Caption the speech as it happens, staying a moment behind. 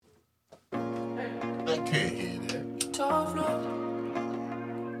can't hear that.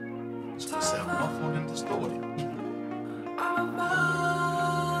 It's gonna sound muffled and distorted.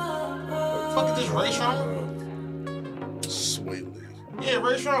 Fuck is this, Ray Shrummer? Sweet Lee. Yeah,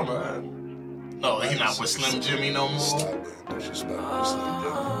 Ray Shrummer. No, he not with Slim Jimmy no more. Stop being disrespectful to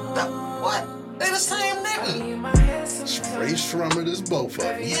Slim Jimmy. What? They the same nigga. Ray Shrummer is both of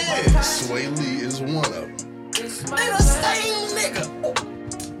them. Yeah. Sway Lee is one of them. They the same nigga.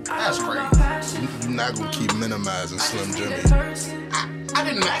 That's crazy. You're not gonna keep minimizing Slim Jimmy. I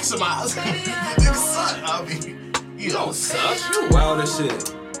didn't maximize. Nigga suck. I mean, you don't suck. You wild as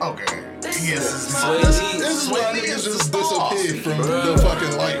shit. Okay. Yes. This is why niggas just disappeared from the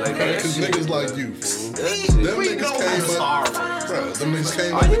fucking light, right? Cause niggas like you, fool. Them niggas came up, bro. Them niggas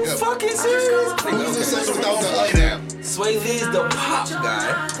came up Are you together. fucking serious? Who's the second without the other? Sway Lee's the pop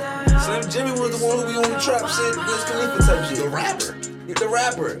guy. Slim Jimmy was the one who be on the trap shit, Wiz Khalifa type shit. The rapper. He's the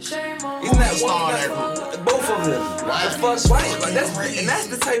rapper. He's not one. Both of them. The fuck, why? Like, that's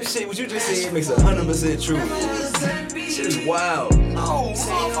the type of shit what you just said makes 100% true. Shit is wild. No,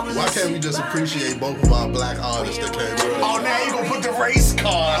 Why can't we just appreciate both of our black artists that came up? Oh, now you gonna put the race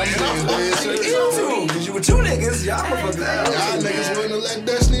card in. You too, cause you with you niggas, y'all motherfuckers. Y'all niggas wouldn't have let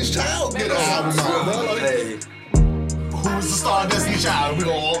Destiny's Child get an album out, bro. Hey. Who's the star of Destiny's Child? We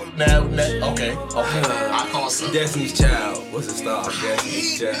gon' now, okay. I call some. Destiny's Child. What's the star of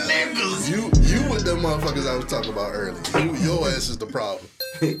Destiny's Child? Niggas. You with them motherfuckers I was talking about earlier. Your ass is the problem.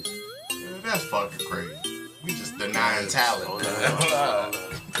 That's fucking crazy. We just denying talent. What are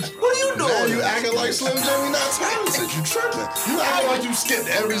you doing? Now you acting like Slim Jimmy not talented. You tripping. You acting like you skipped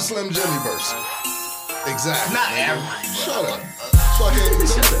every Slim Jimmy verse. Exactly. Not every. Shut up. Fucking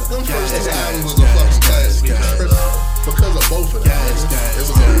them first two albums was a fucking classic. Because of both of them. It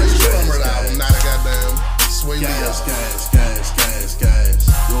was a Ray Shrummer album, not a goddamn Sway Lee album. Guys.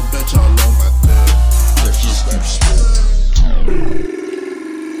 You'll bet y'all know my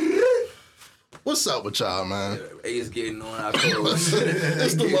What's up with y'all, man? A's getting on our toes.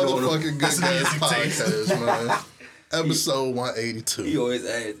 It's the motherfucking Good Guys Podcast, man. Episode 182. He always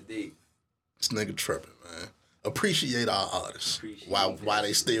adds the date. This nigga tripping, man. Appreciate our artists. Why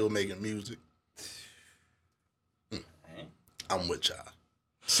they still making music. I'm with y'all.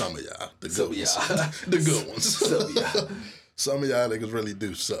 Some of y'all. The good ones. The good ones. Some of y'all niggas really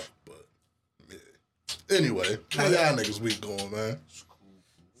do suck, but yeah. Anyway, how y'all niggas week going, man?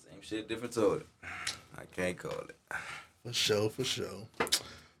 Same shit, different toilet. I can't call it. For sure.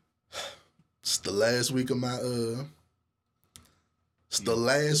 It's the last week of my It's the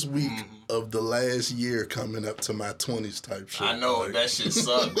last week of the last year coming up to my 20s type shit. I know, that shit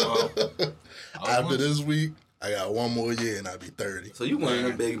sucked, bro. After this week, I got one more year and I'll be 30. So you one of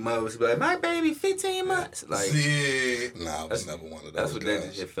them baby mothers be like, my baby 15 months. Like, yeah. Nah, I was never one of those That's what guys.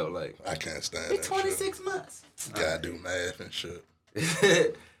 that shit felt like. I can't stand It's that 26 months. shit. Gotta do math and shit.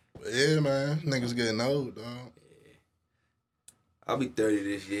 But yeah, man. Niggas getting old, dog. Yeah. I'll be 30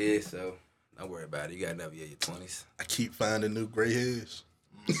 this year, so don't worry about it. You got another year, your 20s. I keep finding new gray hairs.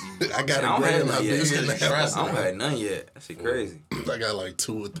 I got I don't a gray have in my none yet. beard now. I don't have none yet. That shit crazy. I got like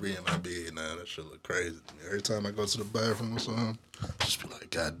 2 or 3 in my beard now. That shit look crazy to me. Every time I go to the bathroom or something, I just be like,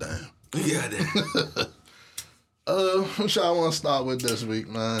 God damn. Yeah, damn. What y'all want to start with this week,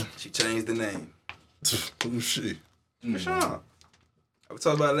 man? She changed the name. Who's she? Krishan. We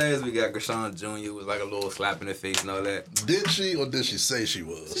talked about last week. Got Krishan Jr. was like a little slap in the face and all that. Did she or did she say she She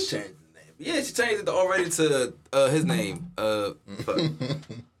was? changed the name. Yeah, she changed it already to his name. Fuck.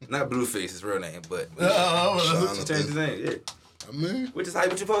 Not Blueface, his real name, but she changed his name. Yeah. I mean, Which is how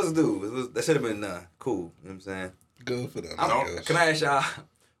what you supposed to do. That should have been cool. You know what I'm saying? good for them. Can I ask y'all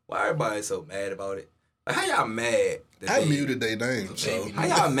why everybody so mad about it? Like, how y'all mad? I muted their name, so. How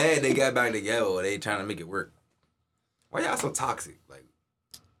y'all mad they got back together or they trying to make it work? Why y'all so toxic? Like,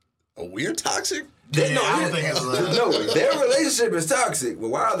 Oh, we're toxic? Yeah, I don't think it's no, their relationship is toxic. But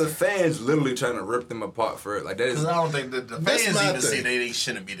why are the fans literally trying to rip them apart for it? Like that is. Because I don't think that the That's fans my even say thing. they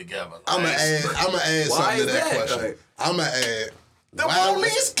shouldn't be together. Like, I'm gonna add Why something to is that that? question. Like, I'm gonna add. the why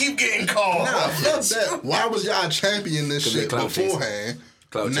police keep getting called. Nah, fuck that. Why was y'all championing this shit clout chasing. beforehand?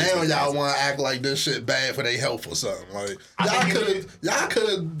 Clout Now chasing. y'all want to act like this shit bad for their health or something. Like y'all could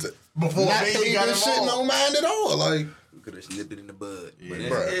have Before not Baby paid got this shit involved. no mind at all. Like, we could have snipped it in the bud. Yeah. But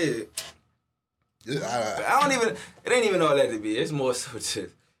Bruh. yeah. I don't even. It ain't even all that to be. It's more so just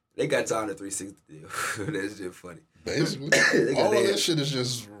they got time to 360 deal. That's just funny. basically, They got all of their- this shit is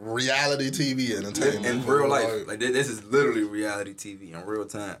just reality TV entertainment. In real life, like this is literally reality TV in real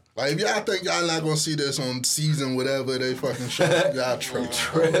time. Like, if y'all think y'all not gonna see this on season whatever they fucking show, y'all tripping.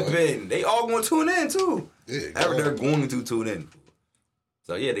 Tripping. They all going to tune in too. Yeah, They're going to tune in.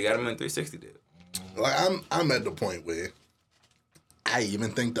 So yeah, they got him in 360 deal. Like I'm at the point where I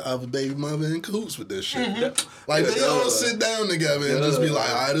even think the other baby mother in cahoots with this shit. Like they all sit down together and just be like,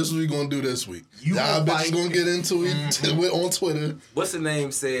 all right, this is what we gonna do this week. Y'all bitches gonna get into it on Twitter. What's the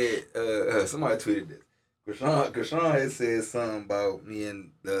name said? Somebody tweeted this. Krishan had said something about me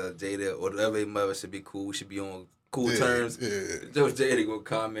and Jada or the other baby mother should be cool. We should be on cool terms. Joe Jada gonna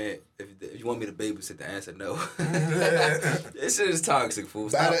comment if you want me to babysit. The answer no. This shit is toxic, fool.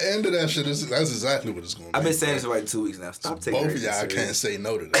 By the end of that shit, that's exactly what it's gonna be. I've been saying this for like 2 weeks now. Stop taking both of y'all serious. can't say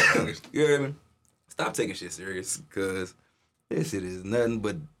no to that. You hear me? Stop taking shit serious, because this shit is nothing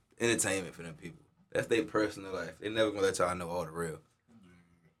but entertainment for them people. That's their personal life. They never gonna let y'all know all the real.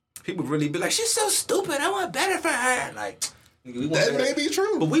 People really be like, she's so stupid. I want better for her. Like, that may be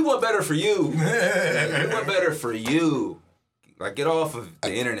true, but we want better for you. We want better for you. Like, get off of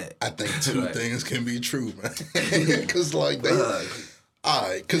the internet. I think two things can be true, man. Because like they, all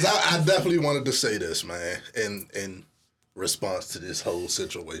right. Because I definitely wanted to say this, man, in response to this whole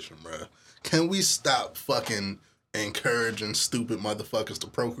situation, bro. Can we stop fucking encouraging stupid motherfuckers to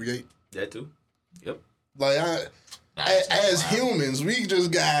procreate? That too. Yep. Like as humans, we just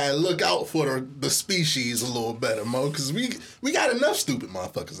gotta look out for the species a little better, Mo, because we got enough stupid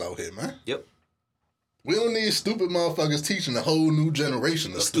motherfuckers out here, man. Yep. We don't need stupid motherfuckers teaching a whole new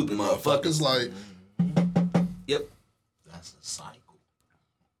generation of stupid motherfuckers. Like, yep. That's a cycle.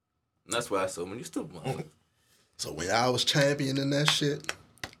 And that's why I said when you stupid motherfuckers. So when y'all was championing that shit,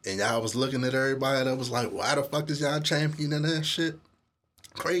 and y'all was looking at everybody that was like, why the fuck is y'all championing that shit?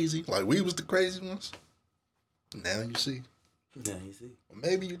 Crazy. Like, we was the crazy ones. Now you see. Now you see.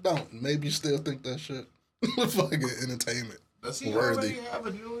 Maybe you don't. Maybe you still think that shit fucking entertainment. Does he worthy. already have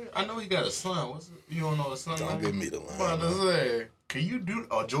a new? I know he got a son. What's it? You don't know his son? Don't give me the line. But I say, can you do?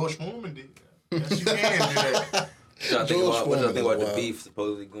 Oh, George Foreman did that. Yes, you can do that. What y'all think about the beef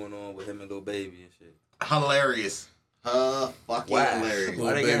supposedly going on with him and Lil Baby and shit? Hilarious. Fucking hilarious.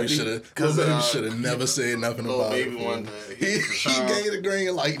 Lil Baby should have never said nothing about it. He gave the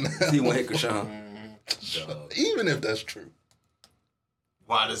green light now. He won't hit Krishan. Even if that's true.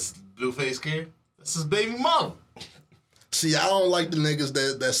 Why does Blueface care? That's his baby mama. See, I don't like the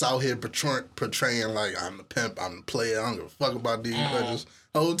niggas that's out here portraying like I'm the pimp, I'm the player, I don't give a fuck about these bitches.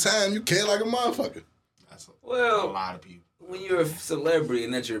 Whole time you care like a motherfucker. That's a lot of people. When you're a celebrity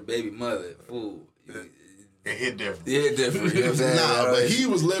and that's your baby mother, fool. It hit different. You know what I'm saying? Nah, but he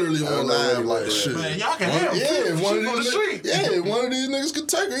was literally on live like shit. Man, y'all can have if one on the street. If one of these niggas could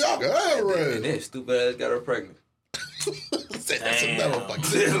take her, y'all can have her. And then stupid ass got her pregnant. That's another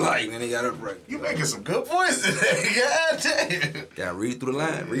fucking like, then he got her pregnant. You making some good points today. God damn. Gotta read through the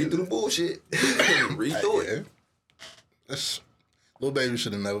line. Read through the bullshit. Read through it. Lil Baby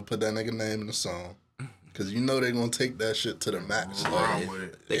should have never put that nigga name in the song. Cause you know they gonna take that shit to the max.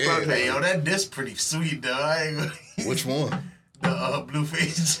 Hey, yo, that diss pretty sweet, dog. Which one? The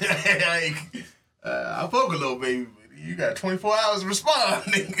Blueface. I fuck with Lil Baby, but you got 24 hours to respond,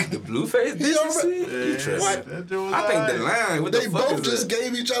 nigga. The Blueface? What? I think the line. What they the fuck both is just that?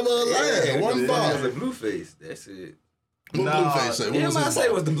 gave each other a line. One bar. The Blueface. That's it. What Blueface say? Yeah, I say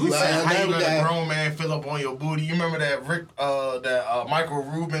it was the Blueface. How you let a grown man fill up on your booty? You remember that Michael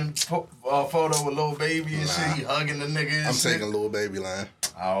Rubin photo with Lil Baby and shit? He hugging the nigga and I'm shit. taking Lil Baby line.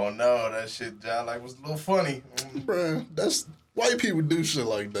 I don't know. That shit, like, was a little funny. Bruh, that's white people do shit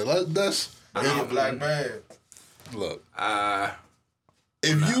like that. That's black bad. Look,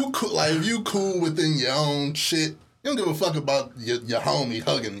 if you cool within your own shit, you don't give a fuck about your homie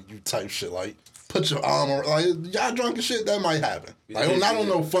hugging you type shit. Like, put your arm around, like, y'all drunk and shit, that might happen. Like, not on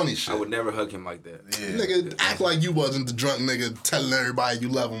no funny shit. I would never hug him like that. Yeah. Nigga, act like you wasn't the drunk nigga telling everybody you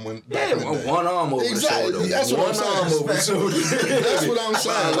love him when back in the day. One arm over the shoulder. That's what I'm saying. That's what I'm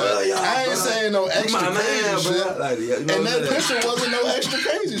saying. I ain't saying no extra crazy shit. Like, and that picture wasn't no extra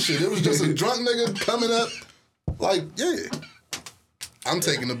crazy shit. It was just a drunk nigga coming up. Like, yeah. I'm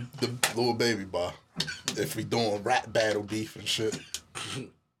taking the Lil Baby bar. If we doing rap battle beef and shit.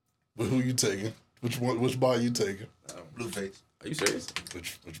 But who you taking? Which bar you taking? Blueface. Are you serious?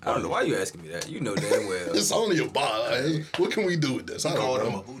 Which I don't know why you asking me that. You know damn well. It's only a bar. Like, what can we do with this? I don't know. Called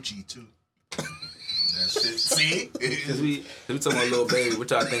him a hoochie too. That shit. See? Because we talking about Lil Baby. What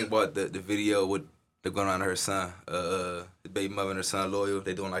y'all think about the video with they're going on to her son? The baby mother and her son loyal.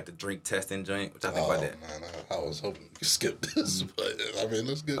 They doing like the drink testing joint. What y'all think about that? Man, I was hoping you could skip this, but I mean,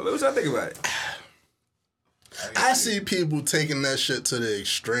 let's get. What y'all think about it? I see people taking that shit to the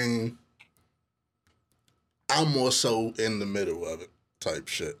extreme. I'm more so in the middle of it type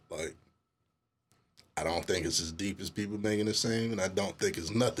shit. Like, I don't think it's as deep as people making it seem, and I don't think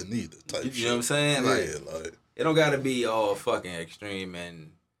it's nothing either type shit. You know what I'm saying? Yeah, like it don't gotta be all fucking extreme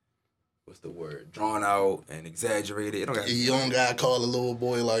and what's the word? Drawn out and exaggerated. You don't gotta call a little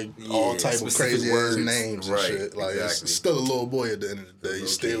boy like all type of crazy ass names and shit. Like it's still a little boy at the end of the day.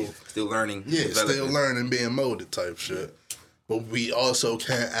 He's still learning. Yeah, still learning, being molded type shit. But we also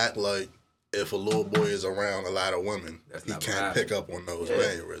can't act like if a little boy is around a lot of women, he can't pick up on those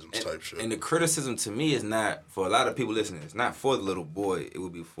mannerisms type shit. And the criticism to me is not for a lot of people listening. It's not for the little boy. It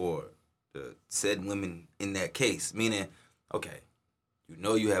would be for the said women in that case. Meaning, okay, you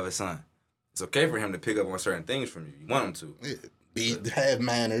know you have a son. It's okay for him to pick up on certain things from you. You want him to. Yeah. Have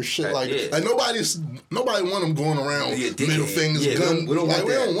manners, shit like nobody want them going around middle fingers, gun. We don't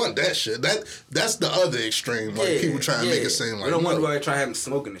want that shit. That's the other extreme. Like people trying to make it seem like we don't want nobody trying to have him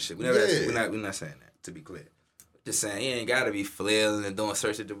smoking and shit. We're not saying that. To be clear, just saying he ain't got to be flailing and doing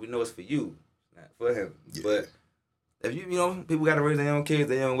certain shit. We know it's for you, not for him. Yeah. But if you know, people got to raise their own kids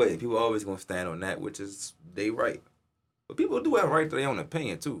their own way. People always gonna stand on that, which is they right. But people do have a right to their own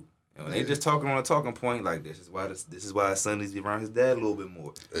opinion too. You know, they just talking on a talking point like this is why his son needs to be around his dad a little bit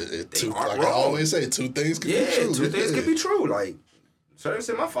more. Like I always say, two things can be true. Two things can be true. Like, certain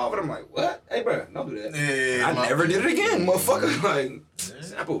said my father, I'm like, what? Hey, bro, don't do that. Yeah, I never did it again, motherfucker. Like,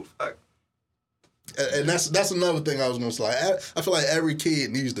 simple. Fuck. And that's another thing I was gonna say. Like, I feel like every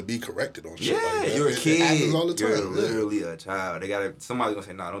kid needs to be corrected on shit like that. You're a kid. It happens all the time. You're literally a child. Somebody's gonna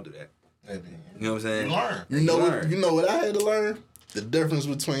say, nah, don't do that. Maybe. You know what I'm saying? You learn. You know what I had to learn? The difference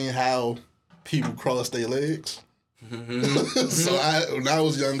between how people cross their legs. So when I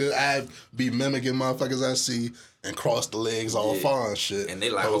was younger, I'd be mimicking motherfuckers I see and cross the legs all far and shit. And they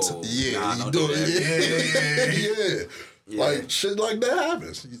like, you do it. Yeah. Like shit like that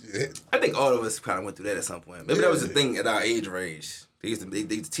happens. I think all of us kind of went through that at some point. Maybe that was the thing at our age range. They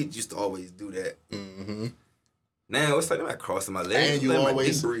teach used to always do that. Mm-hmm. Now it's like I'm not crossing my legs. And you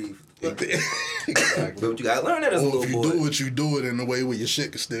always breathe. Exactly. But you gotta learn that as a little boy. If you do it, you do it in a way where your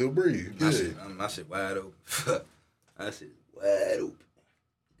shit can still breathe. My shit wide open. My shit wide open.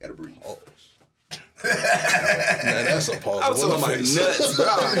 Gotta breathe. Oh. Man, that's a pause. I was talking about nuts, bro.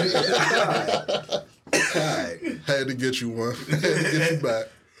 Right. Had to get you one. Had to get you back.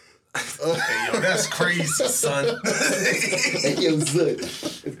 Hey, yo, that's crazy, son. Hey, yo, son.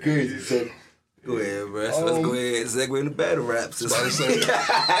 It's crazy, son. Go ahead, bro. So let's go ahead and segue into battle raps. This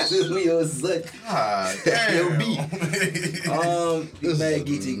we all suck. God damn. This man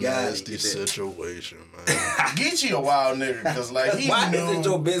Geechee got nasty situation, man. Geechee a wild nigga, cause like he why knew. Is it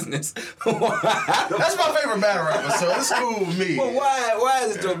your business? That's my favorite battle rapper, so it's cool with me. But why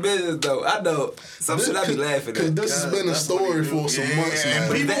is it your business though? I know some shit I be laughing at. Cause this has been a story for some months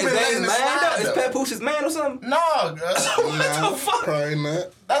now. Is that his Pat Pooch's man or something? No, what the fuck? Probably not.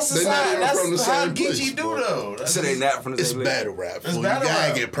 That's the side. That's how Geechee do though. So they not from the same place. It's battle rap. It's you battle gotta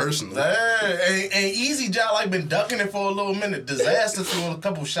rap. get personal. And Easy Job like been ducking it for a little minute. Disaster threw a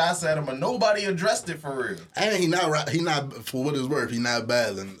couple shots at him, but nobody addressed it for real. And he not for what it's worth. He not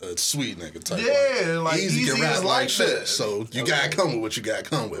battling a sweet nigga type. Yeah, like Easy can rap like shit. that. So you gotta come with what you gotta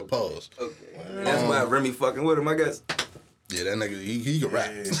come with. Pause. Okay. That's why Remy fucking with him, I guess. Yeah, that nigga he can rap.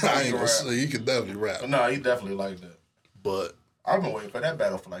 I ain't gonna say he can definitely rap. No, he definitely like that. But I've been waiting for that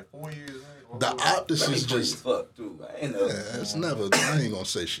battle for like 4 years. The optics is just fuck, dude. I ain't know. Yeah, it's never. I ain't gonna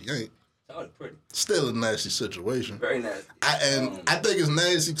say she ain't. Pretty. Still a nasty situation. Very nasty. I think it's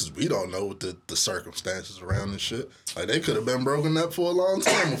nasty because we don't know what the circumstances around this shit. Like they could have been broken up for a long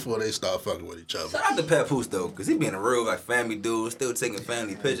time before they start fucking with each other. Shout out to Papoose though, because he being a real like family dude, still taking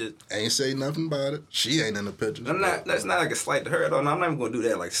family pictures. Ain't say nothing about it. She ain't in the pictures. That's not like a slight to her at all. No, I'm not even gonna do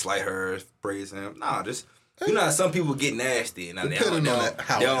that. Like slight her, praise him. Nah, just. You know how some people get nasty and they don't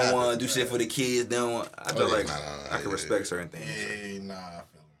want to do shit for the kids. They don't want. I feel like I can respect certain things. Yeah, nah, I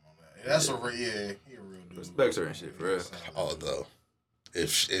feel him on that. That's he a real dude. Respect certain shit for real. Although,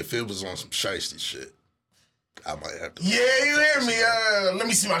 if it was on some shiesty shit, I might have to. Yeah, you hear me? Let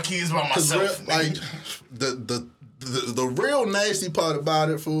me see my kids by myself. Like the real nasty part about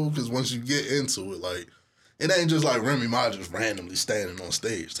it, fool. Because once you get into it, like. It ain't just like Remy Ma just randomly standing on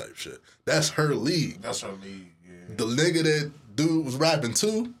stage type shit. That's her league. That's her league, yeah. The nigga that dude was rapping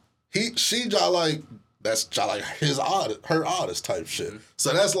to, she just like, that's just like her artist type shit.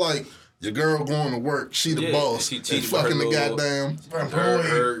 So that's like your girl going to work, she the boss, she and fucking the goddamn...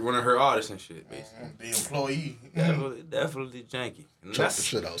 One of her artists and shit, basically. The employee. Definitely janky. Choke the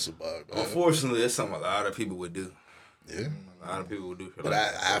shit out somebody. Unfortunately, it's something a lot of people would do. Yeah. A lot of people would do shit but like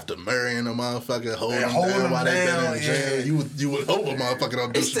that. After marrying a motherfucker, holding them down while they been in jail, you would hope a motherfucker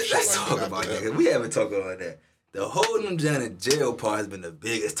don't do some shit Let's like talk that. about that. We haven't talked about that. The holding them down in jail part has been the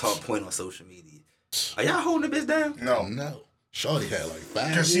biggest talk point on social media. Are y'all holding the bitch down? No. Shorty had like 5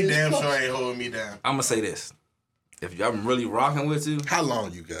 years. Because she damn sure ain't holding me down. I'm going to say this. If I'm really rocking with you. How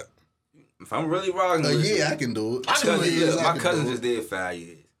long you got? if I'm really rocking with yeah, I can do it. My cousin just did 5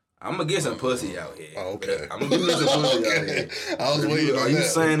 years. I'm gonna get some pussy out here. Oh, okay. I'm gonna give you some pussy out here. I was waiting on that. Are you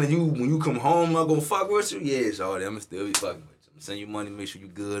saying that when you come home, I'm gonna fuck with you? Yeah, shorty, I'm gonna still be fucking with you. I'm gonna send you money, make sure you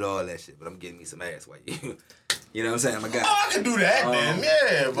good, all that shit. But I'm getting me some ass while you know what I'm saying? My guy. Oh, I can do that then.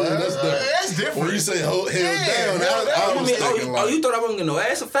 Yeah, but that's different. When you say held down, I was thinking like... Oh, you thought I wasn't getting no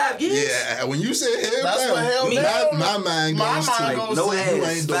ass for 5 years? Yeah, when you said held that's down, what held down. My mind goes to no ass. You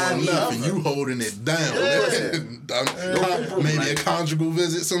ain't doing nothing. You holding it down. Maybe a conjugal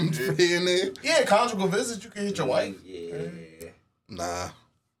visit, some here and there. Yeah, conjugal visit, you can hit your wife. Yeah. Nah.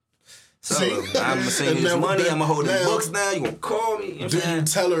 So, I'm gonna send you this money, I'm gonna hold the books now, you gonna call me. Do you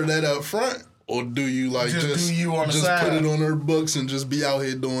tell her that up front? Or do you like just do you on the just side? put it on her books and just be out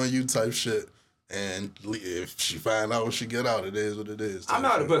here doing you type shit? And if she find out when she get out, it is what it is. I'm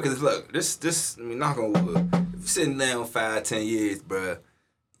out of book because look, this I mean, knock on wood. If you're sitting down 5-10 years, bruh,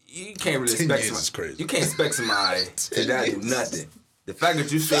 you can't really 10 expect years is crazy. You can't expect somebody to not do nothing. The fact that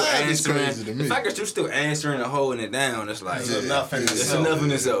you still answering and holding it down, it's like it's enough in it's itself. enough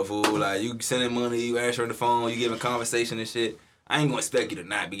in itself, fool. Like you sending money, you answering the phone, you giving conversation and shit. I ain't gonna expect you to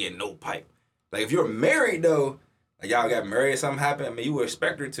not be getting no pipe. Like if you're married though, like y'all got married, something happened. I mean, you would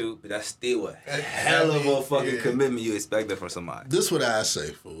expect her to, but that's still a hell of a fucking commitment you expect that from somebody. This what I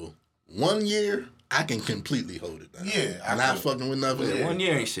say, fool. 1 year, I can completely hold it down. Yeah, I'm not fucking with nothing. Yeah, 1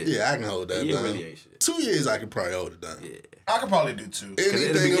 year ain't shit. Yeah, I can hold that down. Really ain't shit. 2 years, I can probably hold it down. Yeah. I could probably do 2.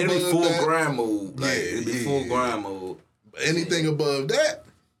 Anything it'll be above full that, grind mode. Like, it'll be full grind mode. anything above that,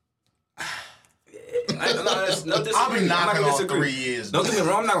 I'll be knocking on 3 years. Don't get me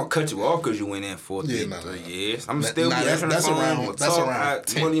wrong, I'm not gonna cut you off because you went in for 3 years. I'm still be answering the phone, that's around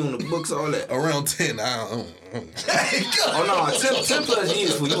 10. Money on the books, all that. around 10, Oh no, 10 plus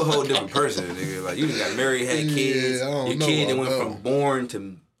years for you a whole different person, nigga. Like you done got married, had kids. Your kid that went from born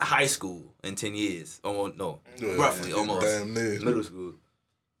to high school in 10 years. Almost roughly almost. Damn near. Middle school.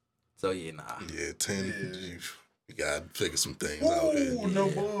 So yeah, nah. Yeah, 10. You gotta figure some things out here. Ooh, no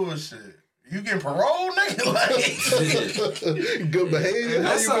bullshit. You getting parole, nigga? Like good behavior.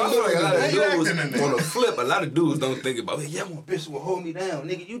 That's how I feel like a lot of dudes acting on the flip. A lot of dudes don't think about, yeah, my bitch will hold me down,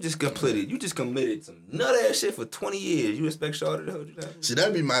 nigga. You just committed some nut ass shit for 20 years. You expect Shawty to hold you down? See,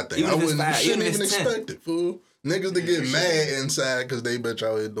 that'd be my thing. Even I if it's wouldn't, 5, shouldn't even even if it's 10. expect it, fool. Niggas that get mad inside because they bitch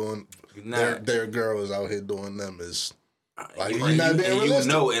out here doing their girls out here doing them is like you not being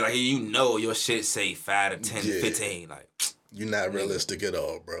realistic. You know your shit say 5 to 10 to 15. Like you're not realistic at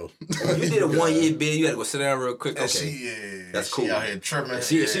all, bro. You did a 1 year bid, you had to go sit down real quick. Okay. That's cool. She out here tripping.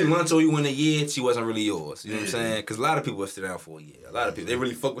 She lunch on you in a year, she wasn't really yours. You know what I'm saying? Because a lot of people will sit down for a year. A lot of people, they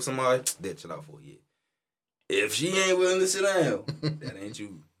really fuck with somebody, they'll chill out for a year. If she ain't willing to sit down, that ain't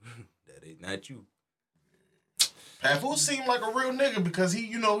you. That ain't not you. Papoose seemed like a real nigga because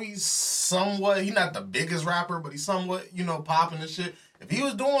he's somewhat, he's not the biggest rapper, but he's somewhat, popping and shit. If he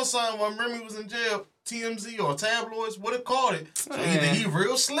was doing something when Remy was in jail, TMZ or tabloids would have caught it. So either he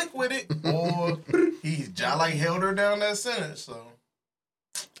real slick with it or he like held her down that sentence. So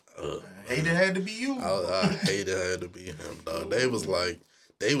I hate it had to be you. I hate it had to be him, dog.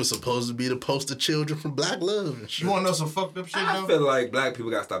 They was supposed to be the poster children from Black Love and shit. You want to know some fucked up shit, I feel like black people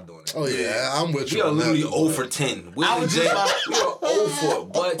gotta stop doing that. Oh, yeah, I'm with you. We are literally 0 for 10. We are 0 for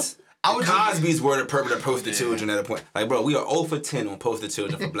what? Cosby's were the permanent poster children at a point. Like, bro, we are 0 for 10 on poster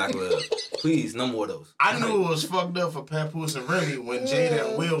children for Black Love. Please, no more of those. I knew it was fucked up for Papoose and Remy when Jada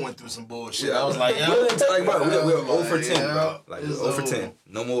and Will went through some bullshit. I was like, bro, we're 0 for 10, bro. Like, we're 0 for 10.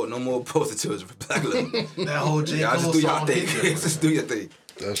 No more poster children for Black Love. That whole J. Y'all just do y'all thing. Just do your thing.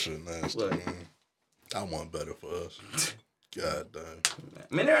 That shit nasty, man. I want better for us. God damn.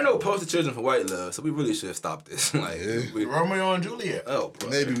 I mean, there are no poster children for white love, so we really should stop this. Like, Romeo and Juliet. Oh, bro.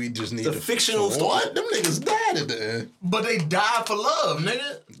 Maybe we just need the fictional story. What? Them niggas died at the end. But they died for love,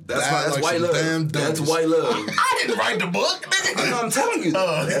 nigga. That's white love. That's white love. I didn't write the book, nigga. I'm telling you.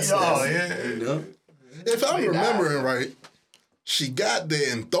 If I'm remembering right, she got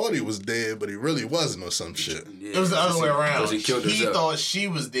there and thought he was dead, but he really wasn't or some shit. Yeah, it was the other way around. He thought she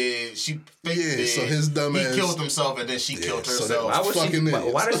was dead. She faked dead. So his dumb ass. He killed himself and then she killed herself.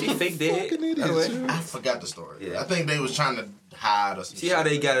 So why did she fake dead? I forgot the story. Yeah. I think they was trying to hide or something. See how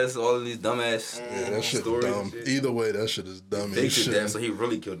they got us all of these dumbass that shit stories? Dumb. Either way, that shit is dumb. He faked death, so he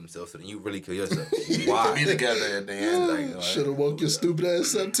really killed himself, so then you really kill yourself. Why? Be together at the end. Should have woke your stupid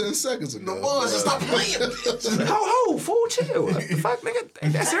ass up 10 seconds ago. No was. Stop playing. Ho, fool, chill. What the fuck, nigga?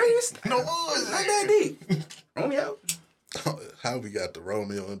 Ain't that serious? No was. Ain't that deep. Romeo. How we got the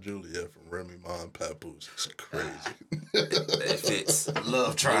Romeo and Juliet from Remy Ma and Papoose? It's crazy. It fits.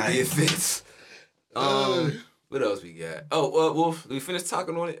 Love triangle. Maybe it fits. What else we got? Oh, well, we finished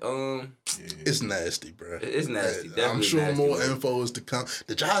talking on it. It's nasty, bro. It's nasty. I'm sure nasty, more bro. info is to come.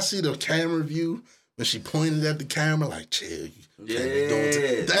 Did y'all see the camera view when she pointed at the camera like, chill? Yeah.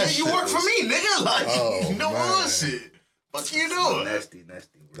 That you work for me, nigga. Like, no bullshit. What you doing? Nasty, bro.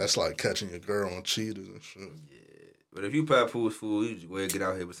 That's like catching your girl on cheaters and shit. Yeah. But if you papoose fool, you just go ahead and get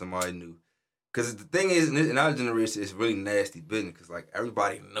out here with somebody new. Because the thing is, in our generation, it's really nasty business. Because, like,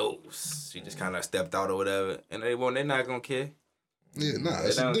 everybody knows she just kind of stepped out or whatever. And they're not going to care. Yeah, nah, They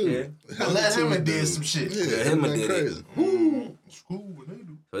it's a don't dude. Let him and did some shit. Yeah, him and did did crazy. It's cool what they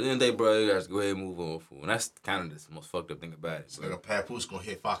do. So at the end of the day, bro, you guys go ahead and move on, fool. And that's kind of the most fucked up thing about it. So like a Papoose gonna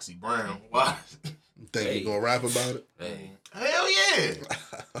hit Foxy Brown. Why? You think he gonna rap about it? Hey. Hell yeah.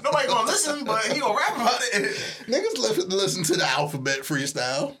 Nobody gonna listen, but he gonna rap about it. Niggas listen to the alphabet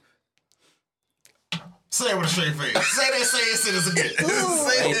freestyle. Say it with a straight face. Say that same sentence again.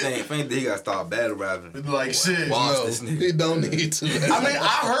 Say If anything, he got to start battle rapping. like shit. Watch this nigga. He don't need to. I mean, I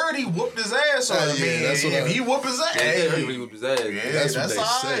heard he whooped his ass on it. Yeah, Man, that's what if he whoop his ass, Yeah, he whipped his ass. Yeah. That's what that's they all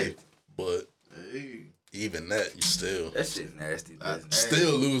say. right. But Hey. even that, you still That shit nasty.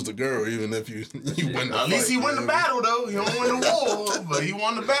 still lose the girl, even if you win the At least fight, he won the man. battle though. He don't win the war, but he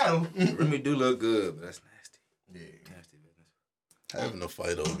won the battle. Remy do look good, but that's nasty. Yeah. Nasty business. Having a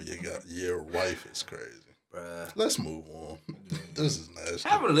fight over your wife is crazy. Bruh. Let's move on. This is nasty.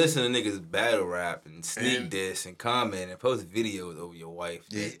 Having to listen to niggas battle rap and sneak diss and comment and post videos over your wife.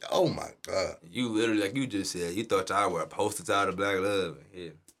 Yeah. Oh my God. You literally, like you just said, you thought y'all were posters out of Black Love.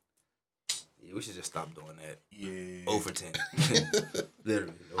 Yeah, we should just stop doing that. Yeah. Over 10.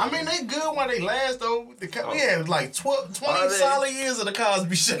 Literally. I mean, they good while they last though. We had like 20 solid years of the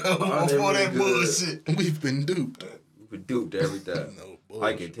Cosby Show before really that good? bullshit. We've been duped. We were duped every time. No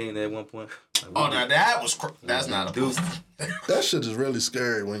Like bullshit. in 10 at one point. Oh, now that was that's not a duped. That shit is really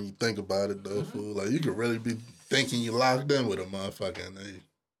scary when you think about it, though, fool. Like, you could really be thinking you locked in with a motherfucker and they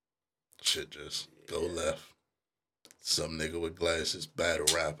shit just go left. Some nigga with glasses battle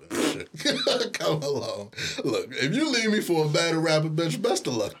rapping and shit. Come along. Look, if you leave me for a battle rapper, bitch, best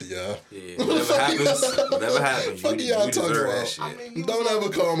of luck to y'all. Yeah, whatever happens, Fuck you y'all deserve talking that about? shit. I mean, Don't ever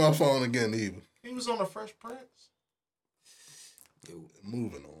call my phone again, either. He was on the Fresh Prince.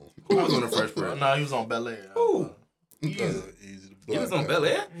 Moving on. Who was on the Fresh Prince? No, he was on Bel Air. Who? Easy to block. He was on Bel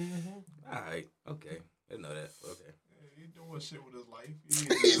Air? Mm-hmm. Alright, okay. I didn't know that. Okay. He doing shit with his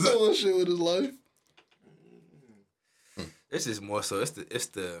life. He's doing shit with his life. It's just more so, it's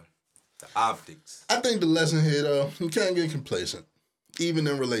the optics. I think the lesson here, though, you can't get complacent. Even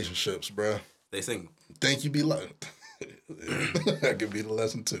in relationships, bruh. They sing. Think you be like... That could be the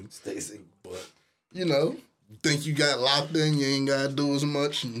lesson, too. They sing. But, you know, you think you got locked in, you ain't got to do as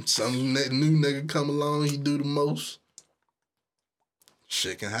much, and some new nigga come along, he do the most.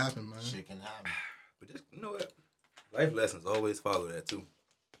 Shit can happen, man. Shit can happen. But just, you know what? Life lessons always follow that, too.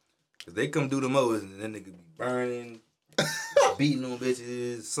 Because they come do the most, and then they could be burning, beating on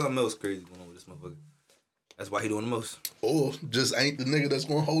bitches, something else crazy going on with this motherfucker. That's why he doing the most. Or just ain't the nigga that's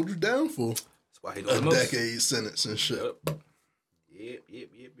gonna hold you down for That's why he doing a the most. decade sentence and shit. Yep.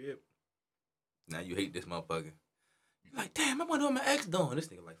 Now you hate this motherfucker. You're like, damn, I wonder what my ex doing. This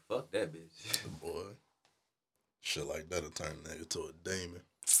nigga like, fuck that bitch. Boy, shit like that'll turn a nigga to a demon.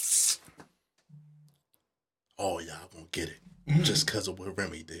 Oh, y'all gonna get it. Just cause of what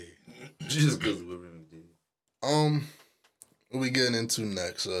Remy did. Just because of what Remy did. What we getting into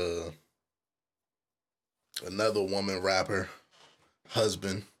next? Another woman rapper,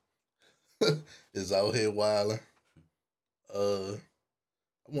 husband, is out here wilding. I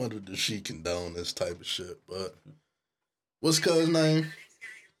wonder does she condone this type of shit, but what's cuz name?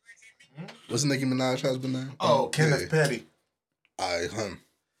 What's Nicki Minaj's husband name? Oh, Kenneth Petty. That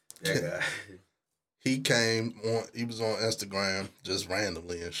guy. He was on Instagram just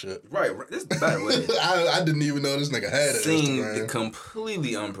randomly and shit. Right. This, by the way, I didn't even know this nigga had an seemed Instagram.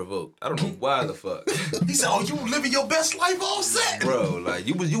 completely unprovoked. I don't know why the fuck. He said, "Oh, you living your best life all set, Bro, like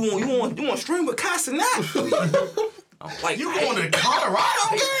you want stream with Casa now? I'm like, You going to Colorado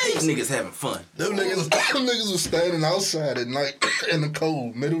these games? niggas having fun. Them niggas was standing outside at night in the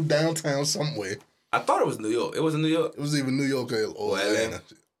cold, middle downtown somewhere. I thought it was New York. It was in New York. It was either New York or Atlanta.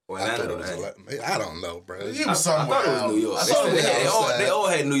 Or I thought Atlanta. it was Atlanta. I don't know, bro. He I was somewhere thought it was New York. else. They all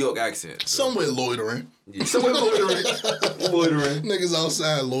had New York accents. Somewhere loitering. Yeah, somewhere loitering. Loitering. Niggas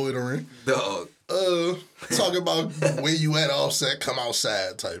outside loitering. Dog. Talk about where you at offset, come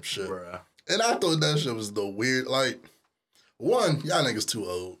outside type shit. Bruh. And I thought that shit was the weird, like, one, y'all niggas too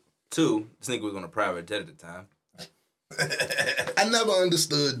old. 2, this nigga was on a private jet at the time. I never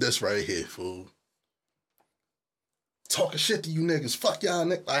understood this right here, fool. Talking shit to you niggas. Fuck y'all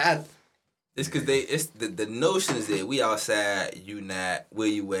niggas. It's because it's the notion is that we outside, you not, where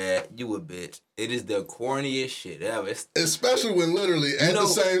you at, you a bitch. It is the corniest shit ever. Especially when literally at the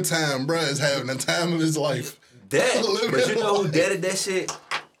same time, bruh is having the time of his life. But you know who deaded that shit?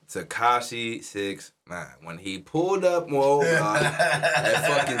 Tekashi 6ix9ine. When he pulled up at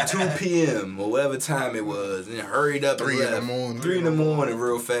fucking 2 p.m. or whatever time it was, and hurried up 3 in the morning. 3 in the morning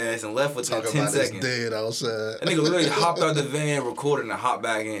real fast and left within 10 seconds. Dead outside. That nigga literally hopped out the van, recorded, and hopped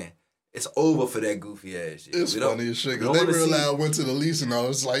back in. It's over for that goofy ass shit. It's funny as shit. Cause they real went to the lease and I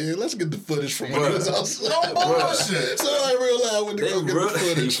was like, yeah, let's get the footage from when he was outside. No bullshit. So I real loud went to go get the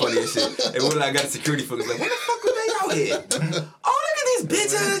footage. Funny as shit. And when I got the security footage, like, what the fuck were they out here? Oh, look at these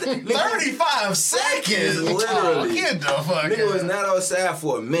bitches. 35 seconds. Literally. Get the fuck Nigga was not outside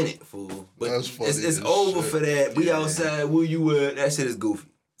for a minute, fool. But that's funny. It's over for that. We outside, where you at? That shit is goofy.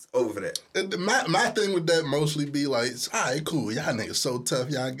 Over for that. And my thing with that mostly be like, all right, cool. Y'all niggas so tough.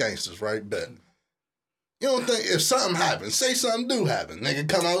 Y'all gangsters, right? Bet. You don't think if something happens, say something do happen, nigga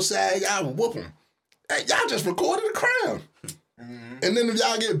come outside, y'all whoop them. Hey, y'all just recorded a crime. Mm-hmm. And then if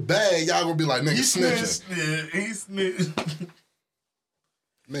y'all get bagged, y'all gonna be like, nigga snitching. Yeah, he snitched.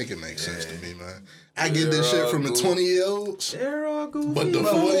 Make it make sense to me, man. I get this shit from the 20-year-olds. They're all goofy. But the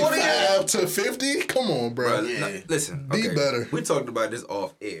 45 to 50? Come on, bro. Listen. Be better. We talked about this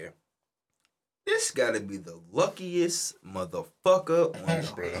off air. This gotta be the luckiest motherfucker on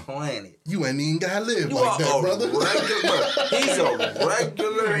the planet. You ain't even gotta live like that, brother. He's a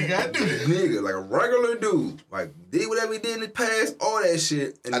regular nigga, like a regular dude. Like, did whatever he did in the past, all that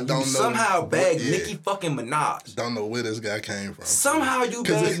shit. And I don't know somehow bagged Nicki fucking Minaj. Don't know where this guy came from. Somehow you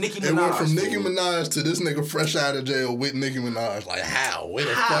bagged Nicki Minaj. It went from Nicki Minaj to this nigga fresh out of jail with Nicki Minaj. Like, how? Where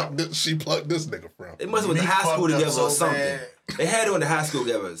the fuck did she pluck this nigga from? It must have been high school together or something. They had it in the high school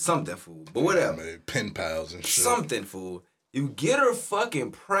together, something, fool. But whatever. Man, pen pals and shit. Something, fool. You get her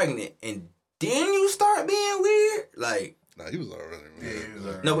fucking pregnant and then you start being weird? Like... Nah, he was already weird.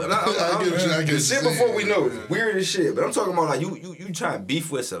 Yeah, no, but I get shit before we know it. Weird as shit. But I'm talking about like you trying to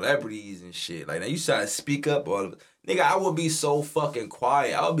beef with celebrities and shit. Like now you trying to speak up all of it. Nigga, I would be so fucking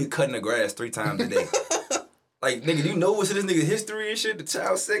quiet. I would be cutting the grass 3 times a day. Like, nigga, do you know what's in this nigga's history and shit? The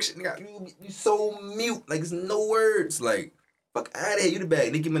child section, nigga, you so mute. Like, there's no words. Like, fuck out of here. You the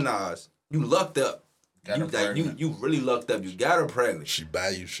bag. Nicki Minaj. You lucked up. You really lucked up. You got her pregnant. She buy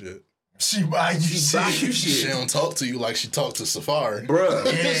you shit. She buy you shit. She don't talk to you like she talked to Safari. Bruh.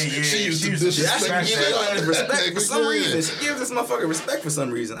 Yeah. She used to disrespect She give respect for some reason. She gives this motherfucker respect for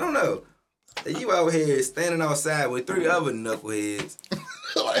some reason. I don't know. You out here standing outside with 3 other knuckleheads.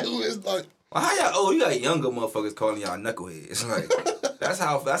 Like, who is like... Well, how y'all? Oh, you got younger motherfuckers calling y'all knuckleheads. Like that's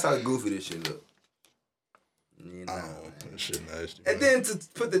how goofy this shit look. You know, that shit nasty. And then to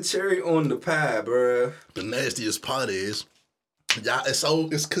put the cherry on the pie, bruh. The nastiest part is, y'all.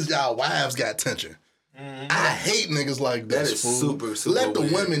 It's because y'all wives got tension. Mm-hmm. I hate niggas like this. That is fool. super. Let the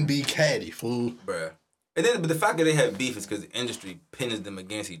weird. women be catty, fool. Bruh. And then, but the fact that they have beef is because the industry pins them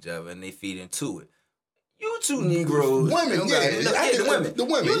against each other and they feed into it. You 2 Negroes. Women, the women. The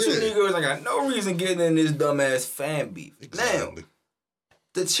women, You 2 Negroes ain't got no reason getting in this dumbass fan beef. Exactly. Now,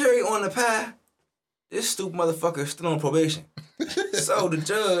 the cherry on the pie, this stupid motherfucker is still on probation. So the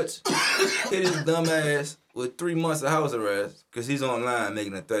judge hit his dumb ass with 3 months of house arrest because he's online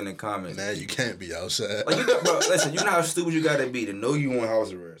making a threatening comment. Now you can't be outside. Like, bro, listen, you know how stupid you gotta be to know you on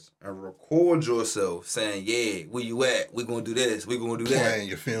house arrest and record yourself saying, yeah, where you at? We gonna do this. We gonna do that. Playing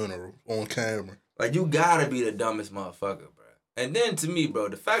your funeral on camera. Like, you gotta be the dumbest motherfucker, bro. And then, to me, bro,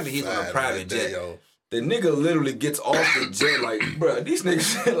 the fact that he's on a private jet, the nigga literally gets off the jet like, bro, these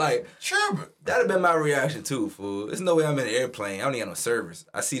niggas, like, sure, that'd have been my reaction, too, fool. There's no way I'm in an airplane. I don't even got no service.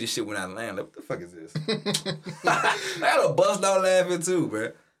 I see this shit when I land. Like, what the fuck is this? I got a bust out laughing, too,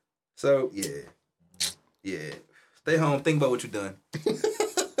 bro. So, yeah. Stay home. Think about what you done.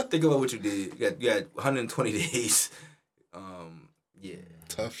 Think about what you did. You got 120 days. Yeah.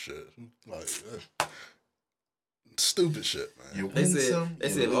 Tough shit. Like, stupid shit, man. They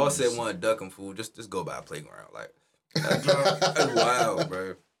said Offset want to duck him, fool. Just go by a playground. Like, that's wild,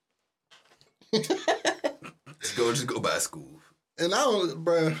 bro. Just go by school. And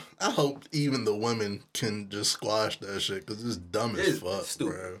I hope even the women can just squash that shit because it's dumb as fuck,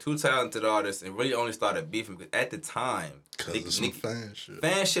 stupid. Bro. 2 talented artists and really only started beefing because at the time, because of some fan shit.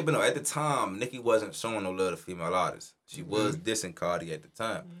 Fan shit, but no, at the time, Nicki wasn't showing no love to female artists. She was dissing Cardi at the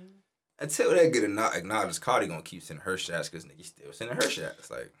time. Mm-hmm. Until that get acknowledged, Cardi gonna keep sending her shots because Nicki still sending her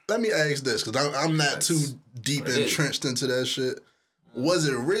shots. Like, let me ask this because I'm not too deep entrenched into that shit. Was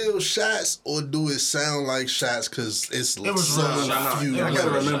it real shots or do it sound like shots? Cause it was so few.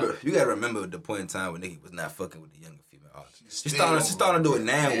 You gotta remember the point in time when Nicki was not fucking with the younger female artists. She's starting to do it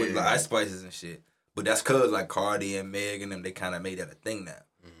now with like Ice Spices and shit. But that's cause like Cardi and Meg and them, they kind of made that a thing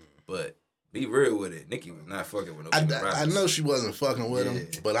now. But be real with it, Nicki was not fucking with no female rappers. I know she wasn't fucking with him,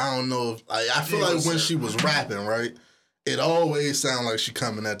 but I don't know if I feel like when she was rapping, right, it always sounded like she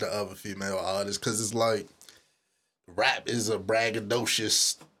coming at the other female artists because it's like. Rap is a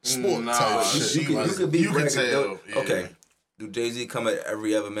braggadocious sport type shit. You could be braggadocious. Okay. Do Jay-Z come at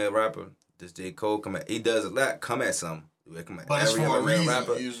every other male rapper? Does J. Cole come at... He does a lot. Come at some. Come at but every other male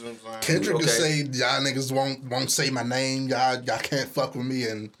rapper. Kendrick could say, y'all niggas won't say my name. Y'all can't fuck with me.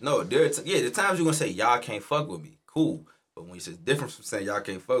 And no, the times you're going to say, y'all can't fuck with me. Cool. But when you say different from saying y'all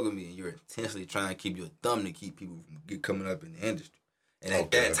can't fuck with me and you're intentionally trying to keep your thumb to keep people from coming up in the industry. And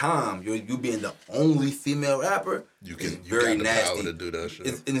at that time, you being the only female rapper, you got the nasty power to do that shit.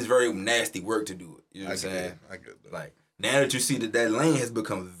 It's very nasty work to do it. You know what I'm saying? I get that. Like, now that you see that lane has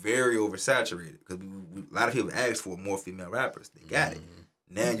become very oversaturated, because a lot of people ask for more female rappers. They got it.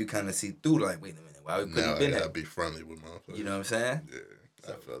 Now you kind of see through, like, wait a minute, why we couldn't have been there? Be friendly with motherfuckers. You know what I'm saying?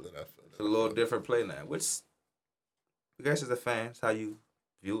 Yeah, I feel it. It's a little different play now, which, I guess as a fan, it's how you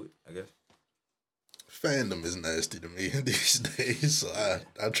view it, I guess. Fandom is nasty to me these days, so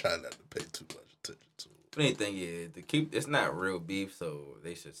I try not to pay too much attention to it. Funny thing is, it's not real beef, so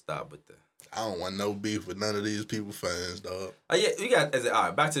they should stop with the. I don't want no beef with none of these people fans, dog. Yeah, you got all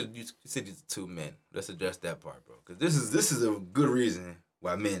right. Back to you said these 2 men. Let's address that part, bro, because this is a good reason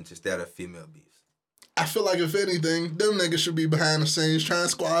why men should start a female beefs. I feel like if anything, them niggas should be behind the scenes trying to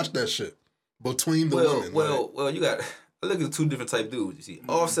squash that shit between the women. Well, you got. I look at 2 different type dudes. You see,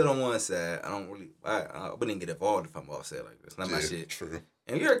 Offset on one side. I wouldn't get involved if I'm Offset like this. Not my shit. True.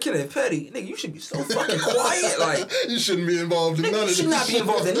 And you're a Kenneth Petty, nigga. You should be so fucking quiet. Like you shouldn't be involved in none of this. You should not be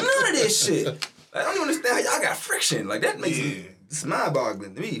involved in none of this shit. Like, I don't even understand how y'all got friction. Like that makes it's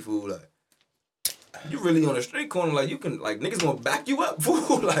mind-boggling to me, fool. Like you really on the street corner, like you can, like niggas gonna back you up,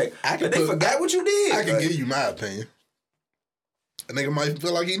 fool. Like they forgot what you did. I can give you my opinion. A nigga might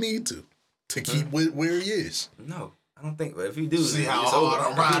feel like he need to keep where he is. No. I don't think, but if he do, see how it's hard over.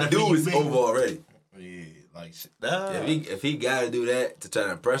 I'm riding. If he do, it's over already. Yeah, like shit. If he got to do that to try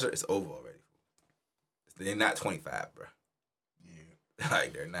to impress her, it's over already. They're not 25, bro. Yeah,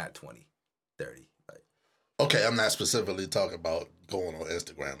 like they're not 20, 30. Like, okay, I'm not specifically talking about going on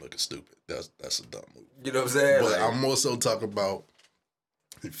Instagram looking stupid. That's a dumb move. You know what I'm saying? But like, I'm more so talking about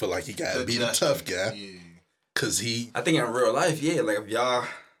he feel like he gotta be the tough guy. Yeah. Cause I think in real life, yeah, like if y'all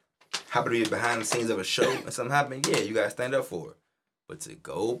happen to be behind the scenes of a show and something happen, yeah, you gotta stand up for it. But to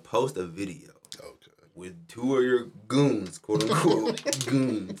go post a video with 2 of your goons, quote unquote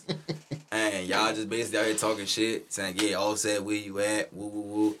goons, and y'all just basically out here talking shit, saying, yeah, Offset, where you at? Woo woo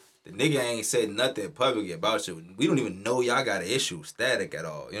woo. The nigga ain't said nothing publicly about you. We don't even know y'all got an issue, static at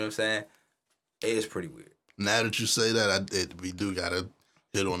all. You know what I'm saying? It is pretty weird. Now that you say that, we do gotta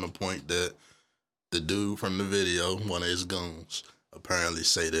hit on the point that the dude from the video, one of his goons, apparently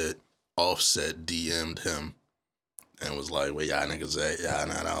say that Offset DM'd him and was like, where y'all niggas at? Y'all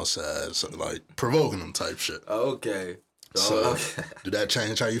not outside. So, like, provoking him type shit. Okay. So, do that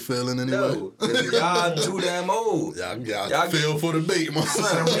change how you feeling anyway? No, y'all too damn old. Y'all feel for the beat, man.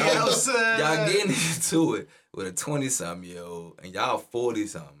 Y'all getting into it with a 20-something-year-old and y'all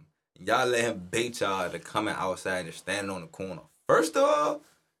 40-something. Y'all let him bait y'all to coming outside and standing on the corner. First of all,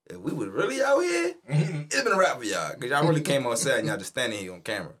 if we was really out here, it's been a wrap for y'all. Because y'all really came outside and y'all just standing here on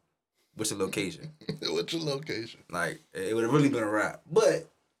camera. What's your location? What's your location? Like, it would have really been a wrap. But,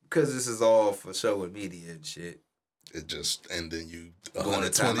 because this is all for show and media and shit. It just, and then you going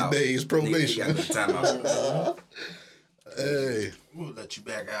 120 days probation. You got the time out. Hey. We'll let you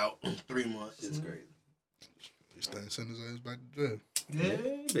back out in 3 months. It's crazy. You stay send his ass back to jail.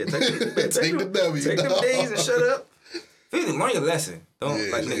 Yeah. Take the W. Take them days and shut up. Learn your lesson. Don't,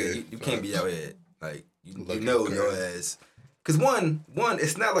 nigga, you can't be out here. Like, you know your ass. Because one,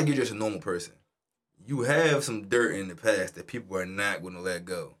 it's not like you're just a normal person. You have some dirt in the past that people are not going to let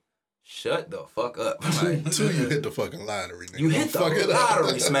go. Shut the fuck up. Like, 2, you hit the fucking lottery, nigga. You hit the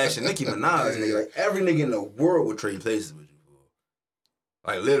lottery smashing Nicki Minaj, nigga. Like, every nigga in the world would trade places with you.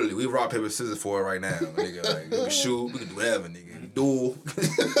 Like, literally, we rock, paper, scissors for it right now, nigga. Like, we can shoot, we can do whatever, nigga. Duel.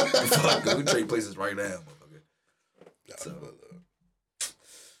 Fuck, we trade places right now, motherfucker. So,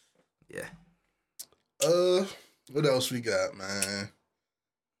 yeah. What else we got, man?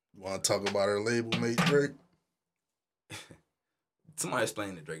 You want to talk about our label mate Drake? Somebody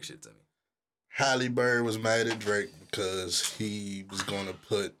explain the Drake shit to me. Halle Berry was mad at Drake because he was going to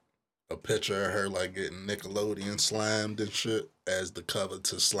put a picture of her like getting Nickelodeon slammed and shit as the cover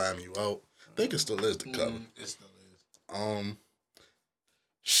to Slime You Out. I think it still is the cover. It still is.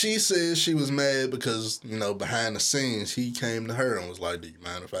 She said she was mad because, you know, behind the scenes, he came to her and was like, do you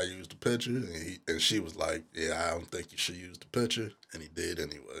mind if I use the picture? And she was like, yeah, I don't think you should use the picture. And he did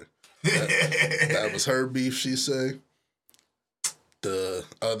anyway. That was her beef, she said. The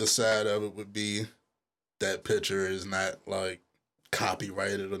other side of it would be that picture is not, like,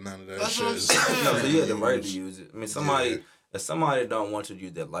 copyrighted or none of that shit. No, so you have the right to use it. I mean, if somebody don't want you to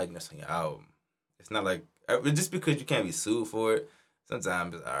use their likeness on your album, it's not like, just because you can't be sued for it,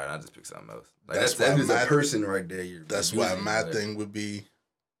 sometimes it's all right, I'll just pick something else. Like that's a person right there. That's why my thing would be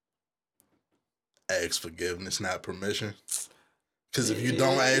ask forgiveness, not permission. Because if you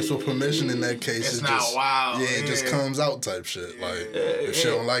don't ask for permission in that case, it's not just wild. It just comes out type shit. Like if she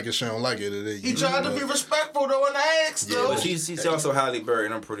don't like it, she don't like it. He tried to be respectful though and ask though. But she's also Halle Berry,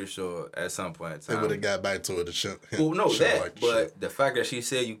 and I'm pretty sure at some point in time they would have got back to it. Well, no, but the fact that she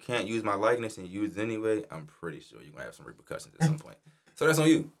said you can't use my likeness and use it anyway, I'm pretty sure you're gonna have some repercussions at some point. So that's on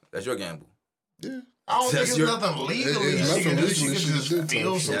you. That's your gamble. Yeah. I don't think it's nothing legally. She can just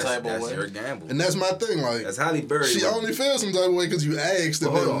feel some type of way. That's your gamble. And that's my thing. Like, that's Halle Berry. She only feels some type of way because you asked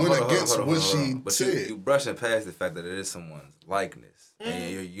and then went against what she said. You brushing past the fact that it is someone's likeness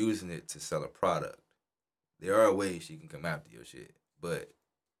and you're using it to sell a product. There are ways she can come after your shit, but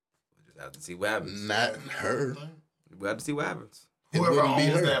we just have to see what happens. Not her. We have to see what happens. Whoever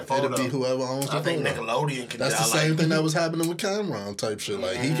owns that photo. It'll be whoever owns the photo. I think Nickelodeon can. That's the same thing that was happening with Cameron type shit.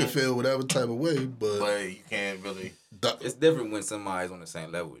 Like he can feel whatever type of way, but you can't really. It's different when somebody's on the same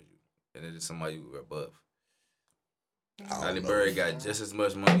level as you, and it is somebody you were above. Halle Berry got just as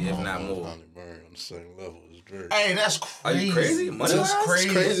much money, if not more. Halle Berry on the same level as Drake. Hey, that's crazy. Are you crazy? Money that's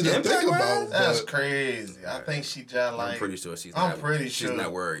crazy to think about. That's crazy. I think she just like. I'm pretty sure she's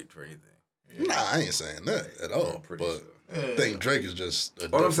not worried for anything. Nah, I ain't saying that at all. But I think Drake is just a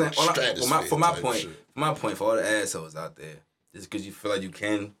all I'm saying, for my point, for all the assholes out there, just because you feel like you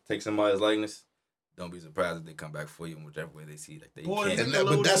can take somebody's likeness, don't be surprised if they come back for you in whichever way they see like they can.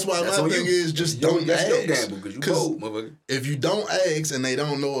 But that's why my thing is just don't ask. Your gamble because you bold, motherfucker. If you don't ask and they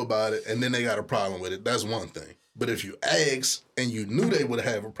don't know about it and then they got a problem with it, that's one thing. But if you ask and you knew they would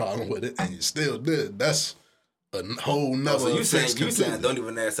have a problem with it and you still did, that's a whole nother. So you saying don't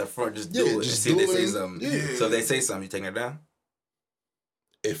even ask up front, just do it and see if they say something. Yeah. So if they say something, you taking it down?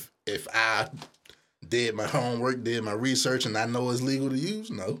 If I did my homework, did my research, and I know it's legal to use,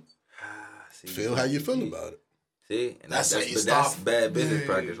 no. Feel how you feel about it. See, and that's bad business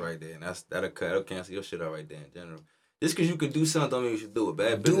practice right there, and that'll cancel your shit out right there in general. Just because you could do something don't mean you should do it.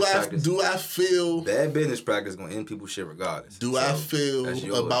 Bad business practice. Do I feel bad business practice gonna end people's shit regardless? Do I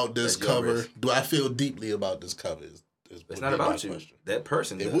feel about this cover? Do I feel deeply about this cover? It's not about you. Question. That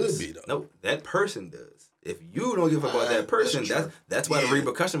person does. It would be though. No, that person does. If you don't give a fuck about that person, that's why the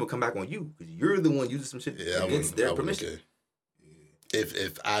repercussion will come back on you because you're the one using some shit against their permission.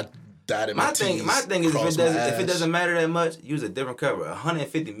 If I dotted my thing is if it doesn't matter that much, use a different cover.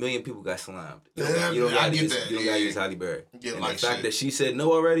 150 million people got slimed. You don't gotta use Halle Berry. And the fact that she said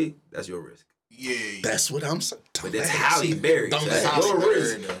no already, that's your risk. Yeah. That's what I'm saying. But that's Halle Berry. That's your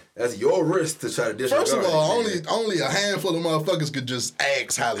risk. That's your risk to try to disregard. First of all, only a handful of motherfuckers could just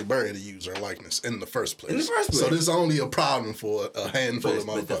ask Halle Berry to use her likeness in the first place. So this is only a problem for a handful of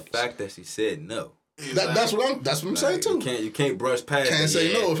motherfuckers. But the fact that she said no. That's what I'm saying too. You can't brush past. Can't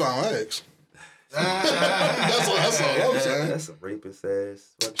say no if I don't ask. That's all I'm saying. That's a rapist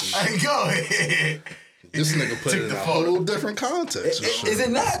ass. Go ahead. This nigga put it in a whole different context. Is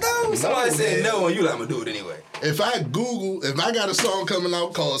it not though? Somebody said no and you like, I'm gonna do it anyway. If I got a song coming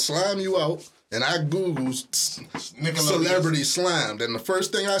out called Slime You Out, and I Google celebrity slimed, and the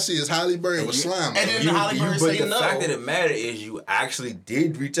first thing I see is Halle Berry was slimed. And then Halle Berry say no. But the fact that it mattered is you actually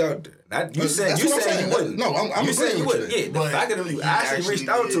did reach out there. Not you saying you wouldn't. No, I'm saying you wouldn't. Yeah, the fact that you actually reached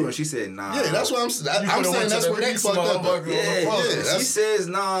out to her and she said nah. Yeah, that's what I'm saying. I'm saying that's where you fucked up. Yeah, she says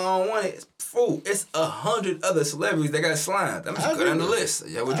nah, I don't want it. Fool, it's 100 other celebrities that got slimed. I'm just go down the list.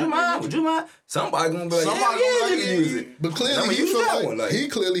 Yeah, would you mind? Somebody gonna be like, yeah, you can use it. But clearly he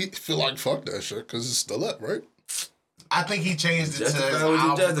clearly feel like fuck that shit because it's still up, right? I think he changed it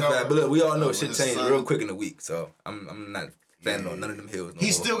justified. But look, we all know shit changed real quick in a week, so I'm not standing on none of them hills.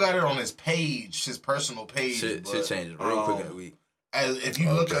 He still got it on his page, his personal page. Shit changed real quick in a week. If you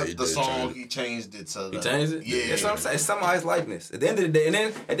look up the song, he changed it to. He changed it. Yeah, that's what I'm saying. It's somebody's likeness. At the end of the day, and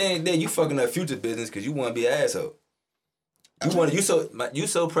then at the end of the day, you fucking up future business because you want to be an asshole. You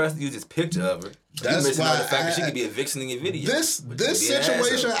so pressed to use this picture of her. That's missing out the fact that she could be a vixen in your video. This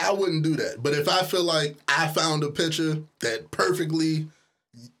situation, I wouldn't do that. But if I feel like I found a picture that perfectly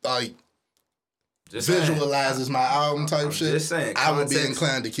like visualizes my album type shit, just saying, I would be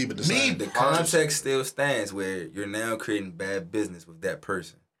inclined to keep it the same. The context still stands where you're now creating bad business with that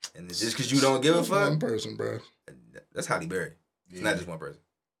person. And it's just because you don't give a fuck. One person, bro. That's Halle Berry. It's not just one person.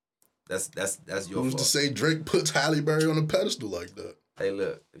 That's your fault. Who's to say Drake puts Halle Berry on a pedestal like that? Hey,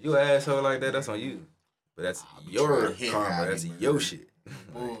 look, if you an asshole like that, that's on you. But that's your karma. That's your shit.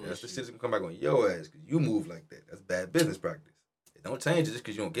 Like, that's the shit's gonna come back on your ass because you move like that. That's bad business practice. It don't change it just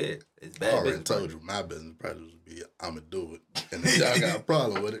because you don't get it. It's bad I already business told you my business practice would be I'ma do it. And if y'all got a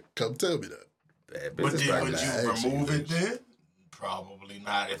problem with it, come tell me that. Bad But business then would practice. you remove it then? Probably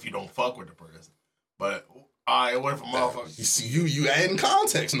not if you don't fuck with the person. But what if a motherfucker? You see, you adding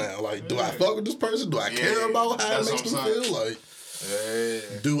context now. Like, do I fuck with this person? Do I care about how it makes them feel? Like,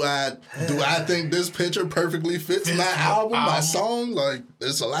 do I think this picture perfectly fits my album, my song? Like,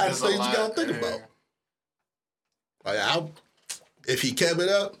 there's a lot of things you gotta think about. Like, if he kept it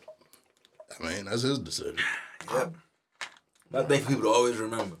up, I mean, that's his decision. Yep. I think people always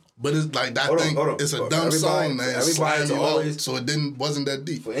remember. But it's like that it's a dumb song, man. Everybody always so it wasn't that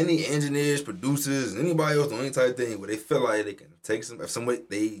deep. For any engineers, producers, anybody else doing any type of thing where they feel like they can take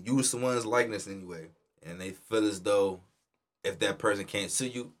they use someone's likeness anyway, and they feel as though if that person can't sue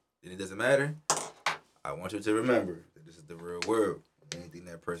you, then it doesn't matter. I want you to remember that this is the real world. Anything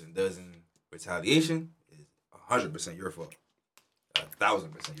that person does in retaliation is 100% your fault,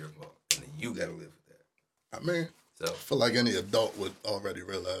 1,000% your fault, and then you gotta live with that. I mean. I feel like any adult would already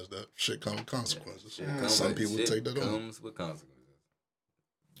realize that shit comes with consequences. Some people would take that on. Comes with consequences.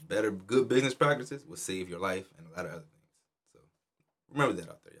 Good business practices will save your life and a lot of other things. So remember that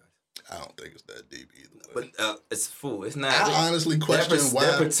out there, guys. I don't think it's that deep either way. But it's full. It's not. I honestly question why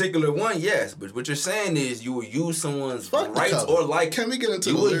that particular one. Yes, but what you're saying is you will use someone's rights or like. Can we get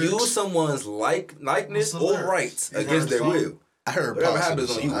into you the will lyrics? use someone's likeness or rights against their will. I heard whatever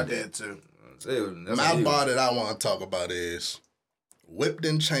happens on you. I did too. My bar that I want to talk about is whipped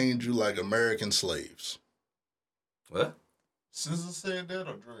and chained you like American slaves. What? SZA said that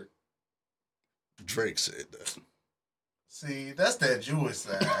or Drake? Drake said that. See, that's that Jewish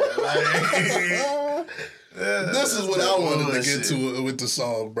side. This is what I wanted to get to with the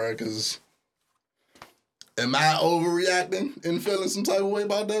song, bro, because am I overreacting and feeling some type of way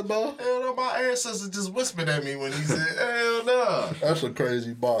about that bar? Hell no, my ancestor just whispered at me when he said, hell no. That's a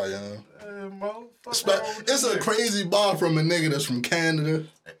crazy bar, y'all. It's a crazy crazy bar from a nigga that's from Canada.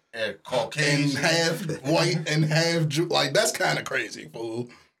 Caucasian. And half white and half Jew. Like, that's kind of crazy, fool.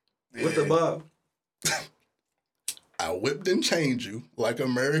 Yeah. What's the bar? I whipped and chained you like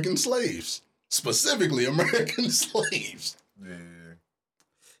American slaves. Specifically, American slaves. Yeah.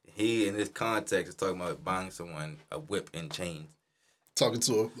 He, in this context, is talking about buying someone a whip and chains. Talking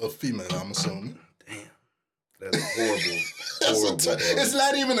to a female, I'm assuming. Damn. That's horrible. It's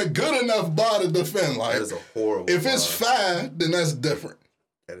not even a good enough bar to defend. Like, that is a horrible if it's fire, then that's different.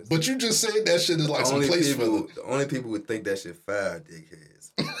 But you just said that shit is like some place filler. The only people who think that shit fire,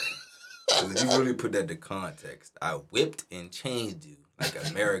 dickheads. Because if you really put that to context, I whipped and chained you like an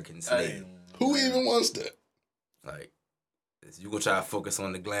American slave. Who even wants that? Like, you gonna try to focus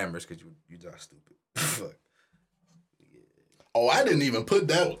on the glamours because you just stupid. Fuck. Oh, I didn't even put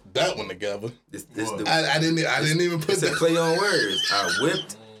that one together. I didn't even put that. Play on words. I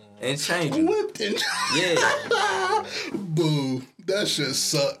whipped and changed you. Whipped and yeah. Boo. That shit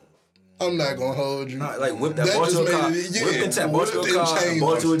suck. I'm not gonna hold you. Like whipped that bought you a car. Whipped and bought you a car.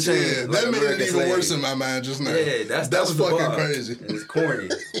 Bought you a chain. Yeah, that made it even worse in my mind just now. Yeah, that's fucking crazy. It's corny.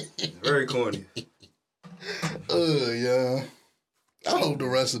 It's very corny. Yeah. I hope the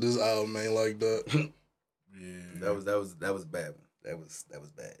rest of this album ain't like that. That was bad. That was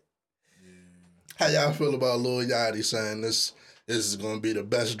bad. How y'all feel about Lil Yachty saying this is gonna be the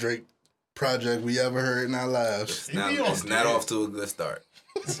best Drake project we ever heard in our lives? It's not off to a good start.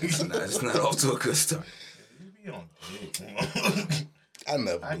 It's not off to a good start.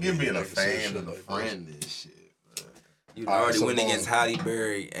 I get being a fan of the friend and shit. You already went against Halle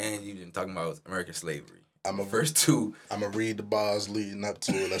Berry and you been talking about American slavery. First two. I'm gonna read the bars leading up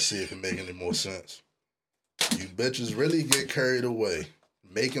to it. Let's see if it make any more sense. You bitches really get carried away.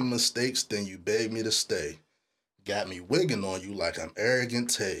 Making mistakes, then you beg me to stay. Got me wigging on you like I'm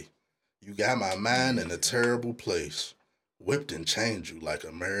arrogant Tay. You got my mind in a terrible place. Whipped and chained you like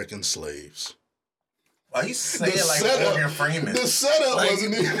American slaves. Why you say it like Morgan Freeman? The setup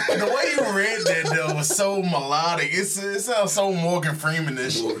wasn't even... The way you read that, though, was so melodic. It sounds so Morgan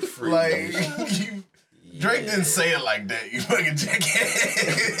Freeman-ish. Drake didn't say it like that, you fucking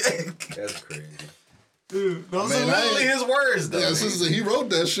jackass. That's crazy. Dude, those are literally his words, though. Yeah, he wrote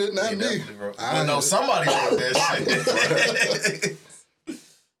that shit, not me. I know somebody wrote that shit.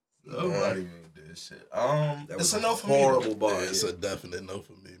 Somebody wrote that shit. shit. It's a no for me. Horrible bar. Yeah, it's a definite no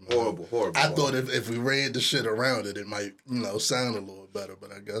for me, man. Horrible. I thought if we read the shit around it, it might, sound a little better,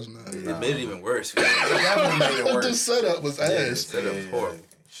 but I guess not. It made it even worse. It definitely made it worse. The setup was ass. The setup was horrible.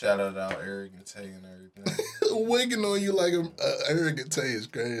 Shout out Arrogant Tay and everything. Wigging on you like an Arrogant Tay is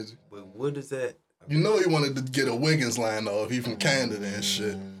crazy. But what is that? You know he wanted to get a Wiggins line off. He from Canada and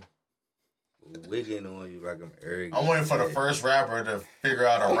shit. Wigging on you like I'm arrogant. I'm waiting for the first rapper to figure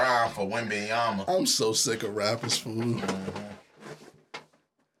out a rhyme for Wembenyama. I'm so sick of rappers, fool.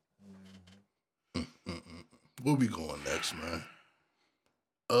 Where we going next, man?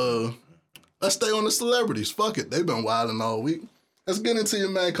 Let's stay on the celebrities. Fuck it. They've been wilding all week. Let's get into your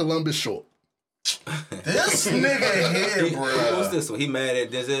man Columbus Short. This nigga here, bro. What's this one? He mad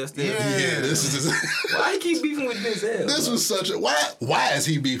at Denzel still? Yeah, this is. Why he keep beefing with Denzel? This was such a why is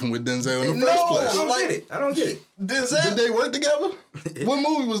he beefing with Denzel in the No, first place? I don't get it. Denzel. Did they work together? What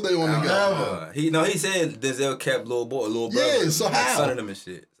movie was they on together? He said Denzel kept little brother. Yeah, so how? Son of them and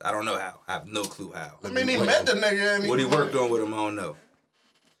shit. I don't know how. I have no clue how. I mean, he met the nigga. And what he worked on with him, I don't know.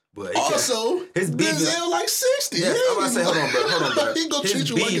 But also, his beef Denzel like 60. Yeah, I'm about to say, hold on, bro. He gonna his treat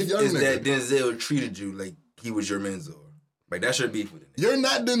you beef like a young is nigga. that Denzel treated you like he was your mentor. Like, that's your beef with him. You're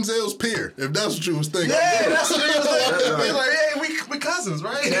not Denzel's peer, if that's what you was thinking. Yeah, that's what he was like. Right. He's like, hey, we cousins,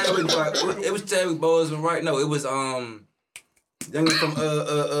 right? It was Chadwick Boseman, right? No, it was young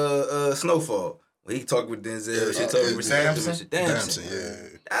from Snowfall. When he talked with Denzel, she told me respect him and shit. Damson, yeah.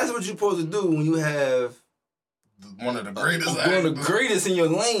 That's what you're supposed to do when you have one of the greatest. One of the greatest in your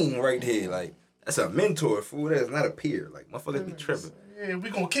lane right here. Like, that's a mentor, fool. That's not a peer. Like, motherfuckers be tripping. Yeah,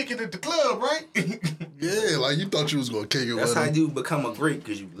 we gonna kick it at the club, right? Yeah, like you thought you was gonna kick it. That's how you become a great,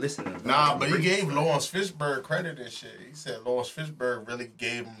 because you listen to them. Nah, but he gave Lawrence Fishburne credit and shit. He said Lawrence Fishburne really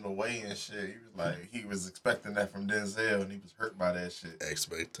gave him the way and shit. He was like, he was expecting that from Denzel, and he was hurt by that shit.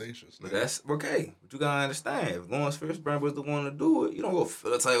 Expectations. But that's okay. But you gotta understand, if Lawrence Fishburne was the one to do it, you don't go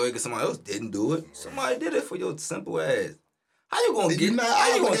feel the type of way because somebody else didn't do it. Somebody did it for your simple ass. How you gonna get?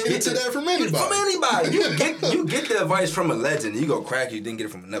 How you gonna get to that from anybody? From anybody, you get the advice from a legend. You go crack, you didn't get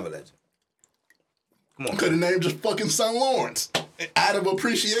it from another legend. Come on, could have named just fucking son Lawrence out of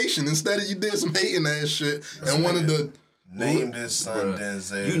appreciation instead of you did some hating ass shit and wanted to name this son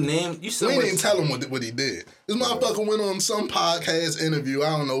Denzel. You we didn't tell him what he did. This motherfucker went on some podcast interview.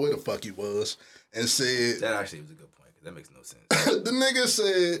 I don't know where the fuck he was and said that actually was a good point because that makes no sense. The nigga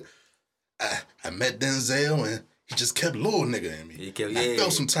said, I met Denzel and he just kept little nigga in me. I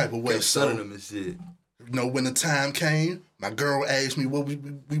felt some type of way. Kept sunning him and shit. You know, when the time came, my girl asked me what we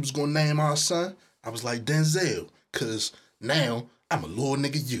was gonna name our son. I was like, Denzel, cause now I'm a little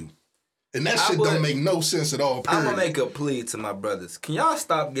nigga you. And that shit don't make no sense at all, period. I'm gonna make a plea to my brothers. Can y'all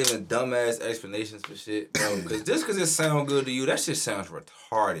stop giving dumbass explanations for shit, bro? Cause just cause it sound good to you, that shit sounds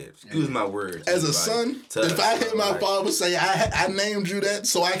retarded. Excuse my words. As a son, if I hear my father say, I named you that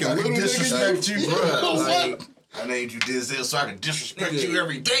so I can little disrespect you, bro. Like, I named you Denzel so I can disrespect you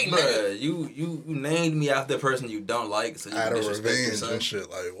every day, nigga. You named me after the person you don't like, so you can disrespect your son and shit.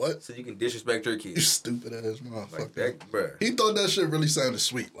 Like what? So you can disrespect your kids. You stupid ass motherfucker. Like that, bro. He thought that shit really sounded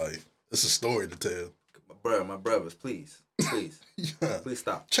sweet. Like it's a story to tell. Bro, my brothers, please, yeah. Please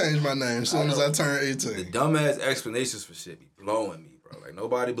stop. Change my name as soon as I turn 18. The dumbass explanations for shit be blowing me, bro. Like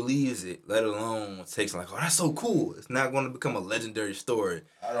nobody believes it, let alone takes like, oh, that's so cool. It's not going to become a legendary story.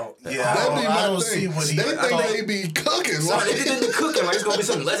 I don't see what he. They think they be cooking. Like, they think they cooking. Like it's gonna be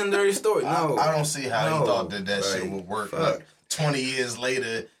some legendary story. No, I don't see how he thought that shit would work. Like 20 years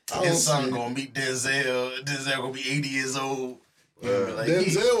later, his son gonna meet Denzel. Denzel gonna be 80 years old. Like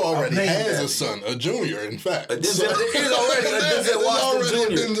Denzel already has a son, a junior, in fact. Denzel is already a Denzel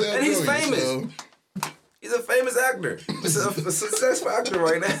Washington Jr. And he's famous. So. He's a famous actor. He's a successful actor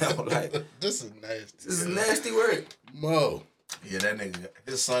right now. Like this is nasty. This is nasty work. Mo. Yeah, that nigga,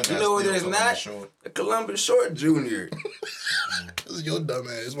 his son. You know what? There's not a Columbus Short Jr. This is your dumb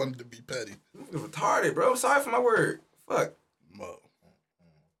ass wanted to be petty. I'm retarded, bro. I'm sorry for my word. Fuck. Mo.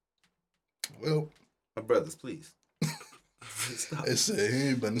 Well, my brothers, please. They said he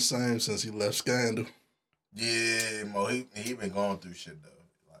ain't been the same since he left Scandal. Yeah, Mo, he been going through shit though,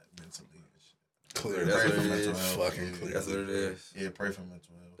 like mentally and shit. Clear, that's what it is. Fucking clear. That's what it is. Yeah, pray for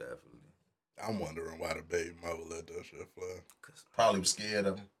mental health. Definitely. I'm wondering why the baby mother let that shit fly. Probably was scared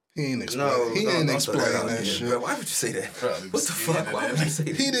of him. He ain't explain. He didn't explain that shit. Bro, why would you say that? What the fuck? Why would you say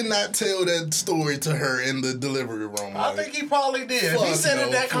that? He did not tell that story to her in the delivery room. I think he probably did. He said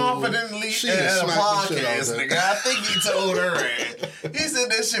it that confidently at a podcast, nigga. I think he told her ass. He said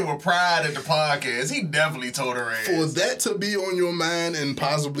that shit with pride at the podcast. He definitely told her ass. For that to be on your mind and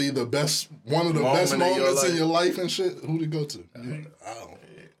possibly the best, one of the best moments in your life and shit, who'd it go to? I don't.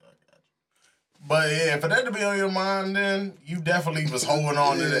 But yeah, for that to be on your mind, then you definitely was holding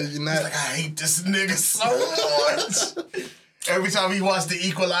on to that. You're not like, I hate this nigga so much. Every time he watched The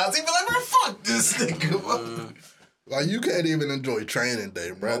Equalizer, he be like, man, fuck this nigga. Like, you can't even enjoy Training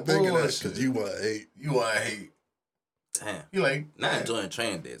Day, bro. No Thinking that bullshit. because you want to hate. You want to hate. Damn. You like, not enjoying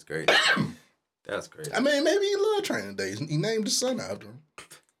Training Day is great. That's crazy. I mean, maybe he loved Training Day. He named his son after him.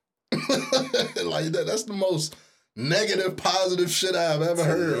 Like, that's the most negative, positive shit I've ever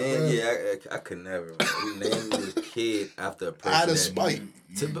heard. Man, yeah, I could never. You named your kid after a person. Out of spite.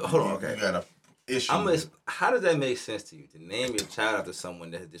 Hold on, okay. You got a issue. How does that make sense to you? To name your child after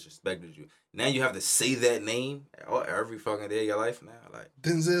someone that has disrespected you. Now you have to say that name every fucking day of your life now? Like,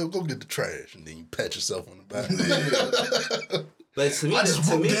 Denzel, go get the trash, and then you pat yourself on the back. But to me, I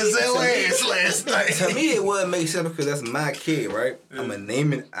just whooped Denzel ass last night. To me, it wouldn't make sense because that's my kid, right? I'm going to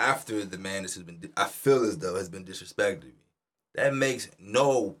name it after the man that has been, I feel as though has been disrespected me. That makes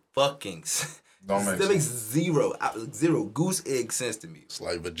no fucking sense. That makes zero goose egg sense to me. It's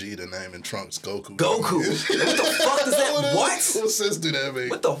like Vegeta naming Trunks Goku. Goku. What the fuck does that? What sense do that make?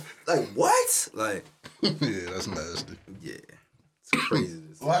 What the what? Like, yeah, that's nasty. Yeah, it's crazy.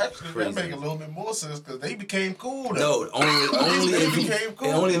 Well, actually, that make a little bit more sense because they became cool. No, only they if became cool.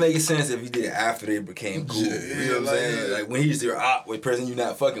 It only makes sense if you did it after they became cool. Yeah, you know what I'm saying? Like when he's your with person you're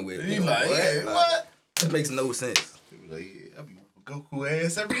not fucking with. You like, what? That makes no sense. Like, yeah, I be Goku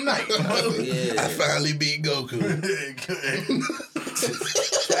ass every night. Yeah. I finally beat Goku.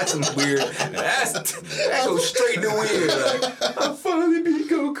 That's some weird. That goes straight to weird. Like, I finally beat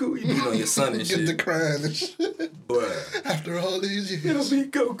Goku. You beat on your son and shit. Get to crying and shit. But after all these years, I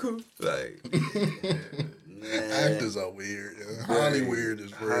beat Goku. Like, actors are weird. Yeah. Holly weird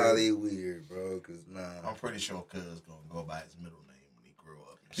is real. Holly weird, bro. Cause I'm pretty sure Cuz gonna go by his middle name when he grow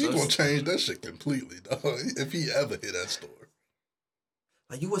up. He gonna change that shit completely, dog. If he ever hit that store.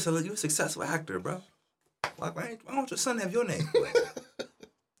 Like you a successful actor, bro. Like why don't your son have your name? Like,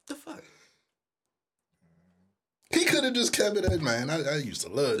 the fuck? He could have just kept it as, man. I used to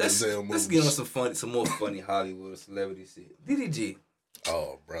love Denzel movies. Let's get on some more funny Hollywood celebrity shit. DDG.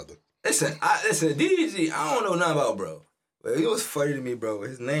 Oh, brother. Listen, DDG, I don't know nothing about bro. But it was funny to me, bro.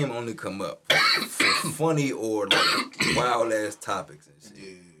 His name only come up for funny or like wild ass topics and shit.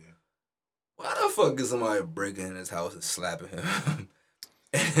 Yeah. Why the fuck is somebody breaking in his house and slapping him?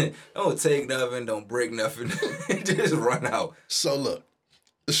 Don't take nothing, don't break nothing. Just run out. So look,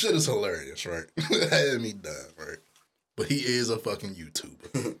 the shit is hilarious, right? It had me done, right? But he is a fucking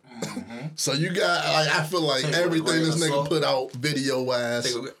YouTuber. So you got, like, I feel like everything this nigga put out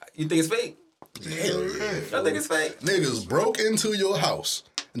video-wise. You think it's fake? Hell yeah. I think it's fake. Niggas broke into your house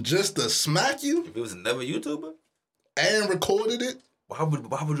just to smack you. If it was another YouTuber? And recorded it. Why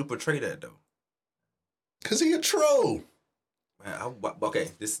would you portray that, though? Because he a troll. Man, okay,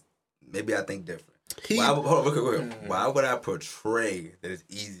 maybe I think different. Why would I portray that it's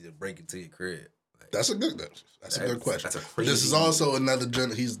easy to break into your crib? Like, that's a good question. That's a crazy. This is also another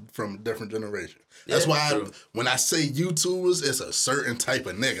he's from a different generation. That's why when I say YouTubers, it's a certain type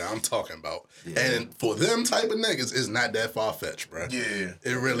of nigga I'm talking about. Yeah. And for them type of niggas, it's not that far-fetched, bro. Yeah.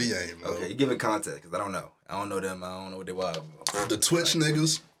 It really ain't, bro. Okay, you give it context, because I don't know. I don't know them. I don't know what they were. The Twitch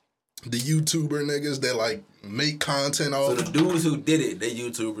niggas, the YouTuber niggas that like make content off. So the dudes who did it, they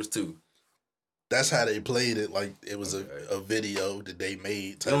YouTubers too. That's how they played it. Like it was a video that they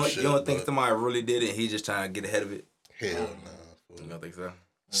made. You don't think somebody really did it and he just trying to get ahead of it? Hell no. You don't think so?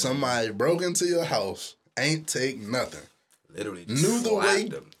 Somebody broke into your house, ain't take nothing. Literally knew the way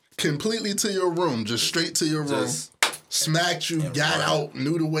completely to your room, just straight to your room. Smacked you, got out,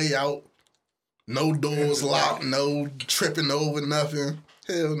 knew the way out. No doors locked, no tripping over nothing.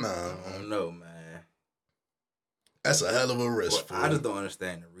 Hell no. I don't know, man. That's a hell of a risk. I just don't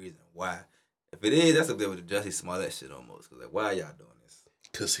understand the reason why. If it is, that's up there with the Jussie Smollett shit almost. Cause like, why are y'all doing this?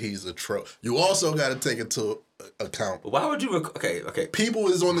 Because he's a troll. You also got to take it to account. But why would you? Okay. People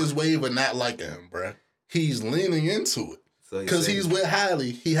is on this wave of not liking him, bruh. He's leaning into it. Because he's with Halle.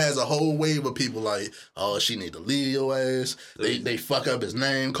 He has a whole wave of people like, oh, she need to leave your ass. So they fuck up his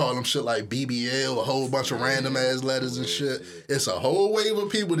name, call him shit like BBL, a whole bunch of random ass letters and shit. It's a whole wave of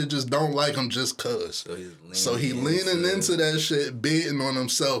people that just don't like him just cuz. So he leaning into that shit, bidding on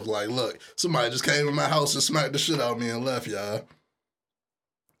himself like, look, somebody just came to my house and smacked the shit out of me and left, y'all.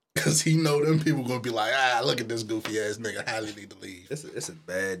 Because he know them people going to be like, look at this goofy ass nigga. Halle need to leave. It's a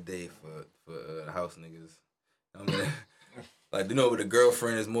bad day for the house niggas. I mean, like, you know, when the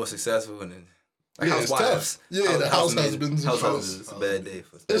girlfriend is more successful and then like housewives. Yeah, the house husbands. It's a bad day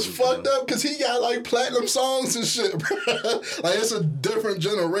for It's fucked up because he got like platinum songs and shit, bro. Like, it's a different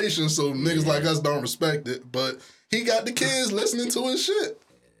generation, so niggas like us don't respect it. But he got the kids listening to his shit.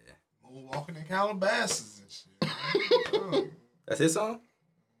 Move walking in Calabasas and shit. That's his song?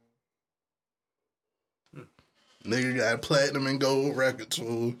 Nigga got platinum and gold records,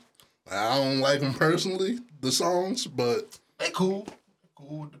 fool. I don't like them personally, the songs, but they cool.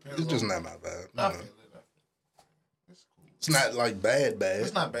 Cool, depends. It's just not my vibe. I feel it. It's cool. It's not like bad.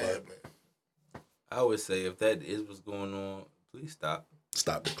 It's not bad. I would say if that is what's going on, please stop.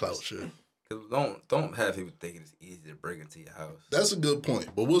 Stop the clout shit. Cause don't have people thinking it's easy to break into your house. That's a good point.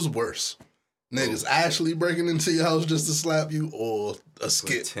 But what's worse? Niggas actually breaking into your house just to slap you, or a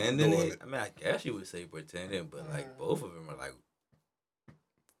skit pretending it? I mean, I guess you would say pretending, but like both of them are like,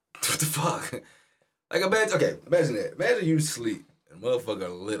 what the fuck? Like imagine that. Imagine you sleep and motherfucker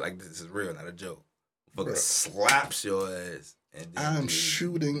lit like this is real, not a joke. Motherfucker slaps your ass. And I'm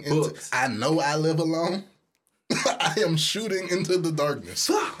shooting into. I know I live alone. I am shooting into the darkness.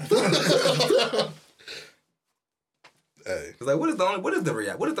 Hey. Cause like, what is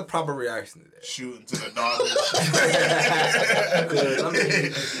the proper reaction to that? Shooting to the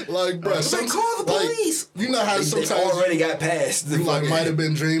darkness. Like, bro, call the police. Like, you know how sometimes they already got past. You like might have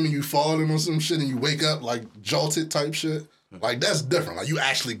been dreaming, you falling on some shit, and you wake up like jolted type shit. Like that's different. Like you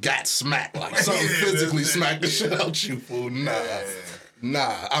actually got smacked. Like something physically smacked the shit out you, fool.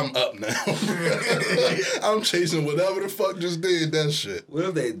 Nah, I'm up now. I'm chasing whatever the fuck just did that shit. What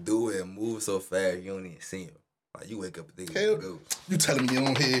if they do it and move so fast you don't even see them? Like you wake up and think it's go. You telling me you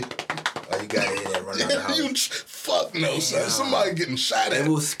don't hear? Oh, you got to hear running out the house. Fuck no, son. Somebody getting shot at. It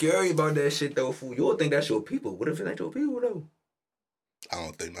was scary about that shit though, fool. You would think that's your people. What if it ain't your people though? I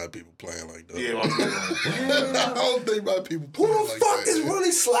don't think my people playing like that. Yeah, I don't think my people playing like that. Who the fuck is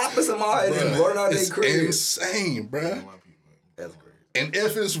really slapping somebody and running out their crib? It's insane, bruh. That's crazy. And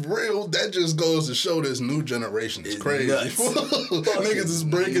if it's real, that just goes to show this new generation is crazy. Niggas is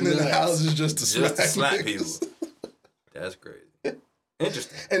breaking into houses just to slap people. That's crazy.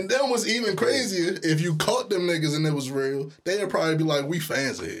 Interesting. And then what's even crazier, if you caught them niggas and it was real, they'd probably be like, we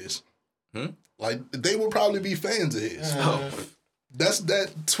fans of his. Like, they would probably be fans of his. That's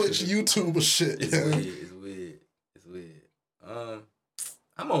that Twitch YouTuber shit. It's weird. It's weird.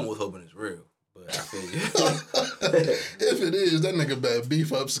 I'm almost hoping it's real, but I feel you. If it is, that nigga better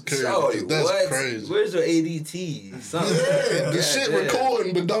beef up security. So, that's crazy. Where's your ADT? Something. Yeah, the shit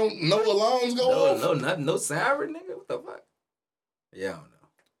recording, but no alarms go off. No siren, nigga. What the fuck? Yeah, I don't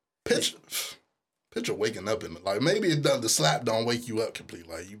know. Picture waking up in like maybe it does the slap don't wake you up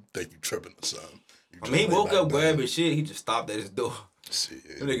completely. Like you think you tripping or something. I mean, he woke up grabbing shit. He just stopped at his door.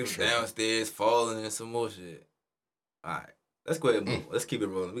 Shit, Them niggas downstairs falling and some more shit. All right, let's go ahead and move. Let's keep it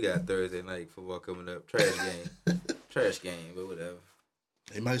rolling. We got Thursday night football coming up. Trash game, but whatever.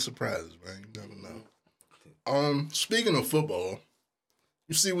 They might surprise us, man. You never know. Speaking of football,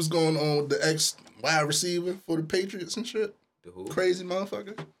 you see what's going on with the ex-wide receiver for the Patriots and shit? The who? Crazy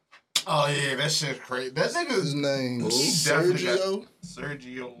motherfucker. Oh yeah, that shit's crazy. That nigga's name Sergio.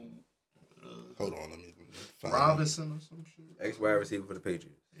 Hold on, let me find Robinson or some shit. Ex-wide receiver for the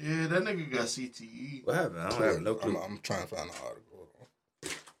Patriots. Yeah, that nigga got CTE. What happened? I don't have no clue. I'm trying to find the article. Hold on.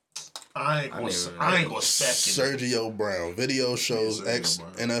 I ain't gonna second Sergio Brown. Video shows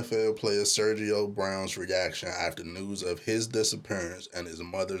ex-NFL player Sergio Brown's reaction after news of his disappearance and his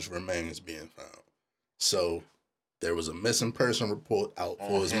mother's remains being found. So, there was a missing person report out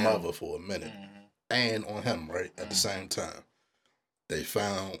for his mother for a minute. And on him, right? At the same time. They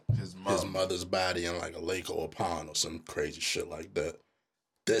found his mother's body in like a lake or a pond or some crazy shit like that.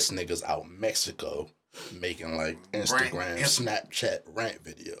 This nigga's out Mexico making like Instagram, Snapchat rant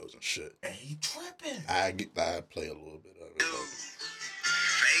videos and shit. And he tripping. I play a little bit of it.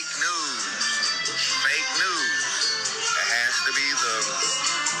 Fake news. It has to be the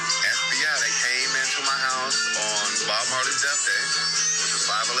FBI that came into my house on Bob Marley's death day, which was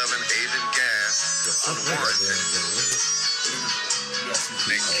 511 Agent Gas on Warrington.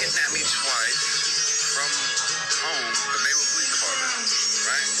 They kidnapped me twice from home, the Maywood Police Department,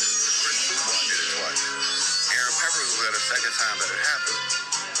 right? Chris Squad did it twice. Aaron Peppers was there the second time that it happened.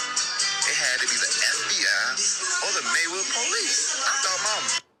 It had to be the FBI or the Maywood Police. I thought my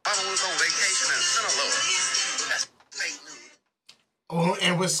mama was on vacation in Sinaloa. That's fake news. Oh,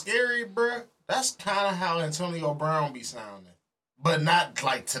 and what's scary, bruh, that's kind of how Antonio Brown be sounding. But not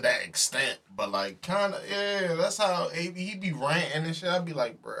like to that extent, but like kind of, yeah, that's how he be ranting and shit. I'd be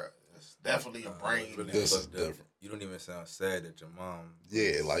like, bruh, it's definitely a brain. Really this is different. You don't even sound sad that your mom.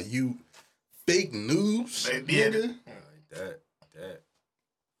 Yeah, like you, fake news. They did it. Like that.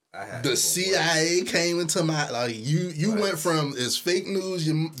 I had the CIA came into my, like, you went from it's fake news,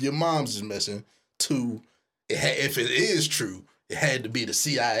 your mom's is missing, to, if it is true, it had to be the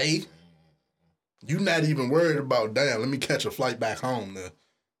CIA. You're not even worried about, damn, let me catch a flight back home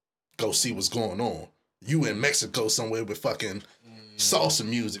to go see what's going on. You in Mexico somewhere with fucking salsa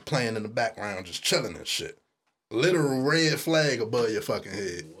music playing in the background, just chilling and shit. Literal red flag above your fucking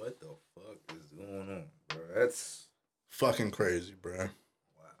head. What the fuck is going on, bro? That's fucking crazy, bro. Wow.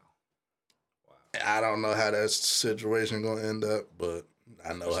 I don't know how that situation gonna end up, but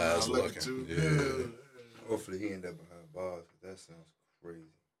I know how it's looking. Yeah. Hopefully he end up behind bars. That sounds crazy.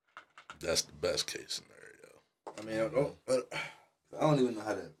 That's the best case scenario. I mean, I don't even know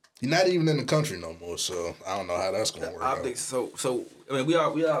how to. You're not even in the country no more, so I don't know how that's gonna work. I think so. I mean, we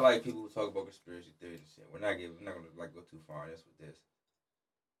are like people who talk about conspiracy theories and shit. We're not gonna like go too far. That's with this.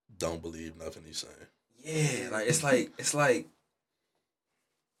 Don't believe nothing he's saying. Yeah, like it's like.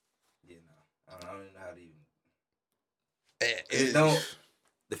 You know, I don't even know how to even.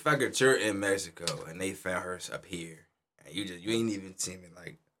 The fact that you're in Mexico and they found her up here, and you ain't even seen me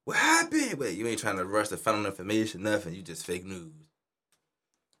like, what happened? But you ain't trying to rush the final information, nothing. You just fake news.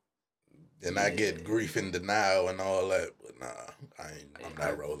 And I get grief and denial and all that, but nah, I'm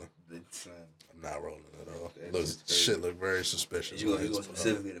not rolling. I'm not rolling at all. Shit look very suspicious. You go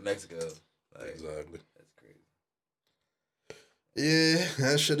specifically to Mexico. Like, exactly. That's crazy. Yeah,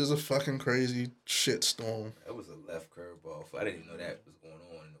 that shit is a fucking crazy shit storm. That was a left curveball. I didn't even know that was going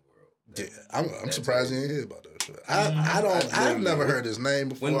on in the world. Yeah, I'm surprised you didn't hear about that shit. I've never heard his name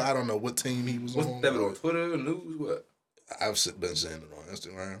before. I don't know what team he was on. What's that on Twitter, news, what? I've been seeing it on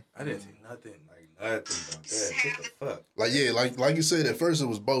Instagram. I didn't see nothing about that. What the fuck? Like, yeah, like you said, at first it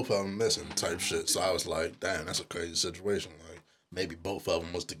was both of them missing type shit. So I was like, damn, that's a crazy situation. Like, maybe both of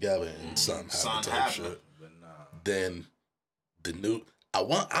them was together and something happened type shit. But nah. Then the new...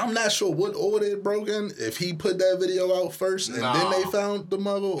 I'm not sure what order it broke in. If he put that video out first and then they found the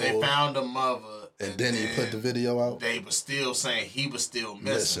mother. They found the mother. And then he put the video out. They were still saying he was still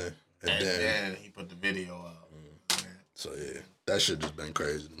missing. And then he put the video out. So yeah, that shit just been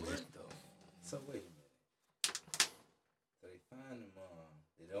crazy to me. So wait a minute. So they find the mom.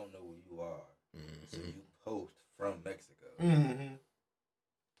 They don't know where you are. Mm-hmm. So you post from Mexico. Mm-hmm.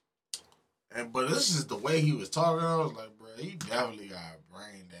 But this is the way he was talking. I was like, bro, he definitely got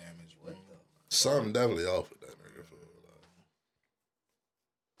brain damage. Bro. Something definitely off with that nigga.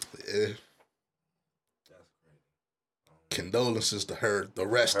 Yeah. That's crazy. Condolences to her, the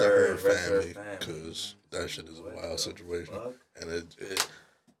rest of her family, because that shit is a wild situation. And it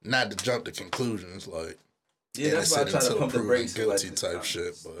not to jump to conclusions, like that's why I try to pump the brakes. Guilty type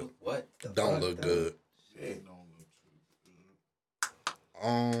shit, but what don't look good. Shit don't look too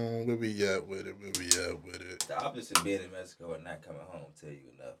good. Where we at with it? The opposite of being in Mexico and not coming home tell you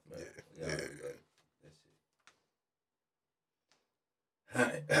enough, bro. Yeah.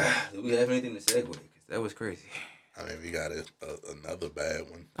 Do we have anything to segue? Because that was crazy. I mean, we got another bad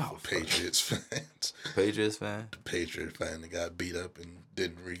one for Patriots fans. Patriots fan? The Patriot fan that got beat up and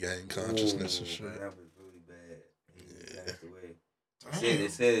didn't regain consciousness and shit. Man, that was really bad. He passed away. They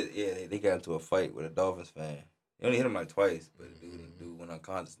said they got into a fight with a Dolphins fan. They only hit him like twice, but the dude went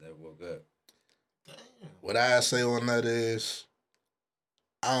unconscious and never woke up. Damn. What I say on that is,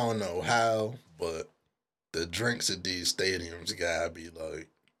 I don't know how, but the drinks at these stadiums gotta be like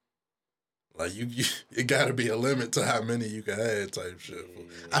you it gotta be a limit to how many you can have type shit.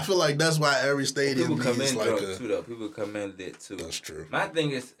 Yeah. I feel like that's why every stadium people come in like drunk too, though. People come in lit too. That's true. My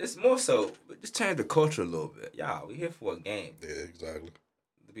thing is, it's more so just change the culture a little bit. Y'all, we here for a game. Yeah, exactly.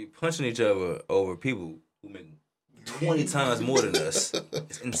 To be punching each other over people who make 20 times more than us.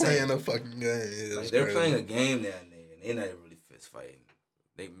 It's insane. Playing a fucking game. Yeah, like they're playing a game down there, and they're not really fist fighting.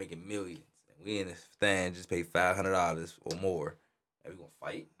 They making millions. And we in the stand just pay $500 or more, and we gonna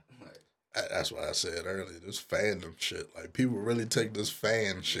fight. That's why I said earlier, this fandom shit. Like, people really take this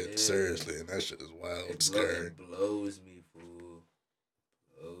fan shit seriously, and that shit is wild and scary. It blows me, fool.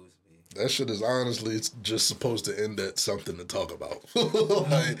 Blows me. That shit is honestly just supposed to end at something to talk about.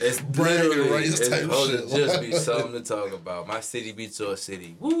 Like, it's bragging rights type shit. Just be something to talk about. My city beats your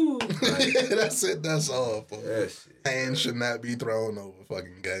city. Woo! Like, yeah, that's it. That's all. That shit. Hands should not be thrown over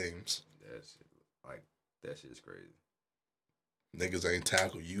fucking games. That shit's crazy. Niggas ain't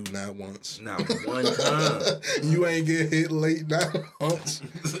tackle you not once. Not one time. You ain't get hit late not once.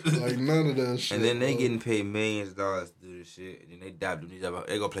 Like, none of that shit. And then they getting paid millions of dollars to do this shit. And then they dab them each other.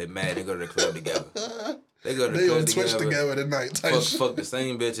 They gonna play mad. They go to the club together. They go to the club Twitch together tonight. Fuck the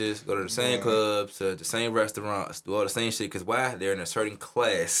same bitches. Go to the same clubs. To the same restaurants. Do all the same shit. Because why? They're in a certain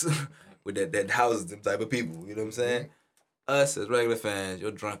class with that houses them type of people. You know what I'm saying? Us as regular fans, your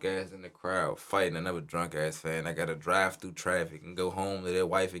drunk ass in the crowd fighting another drunk ass fan that got to drive through traffic and go home to their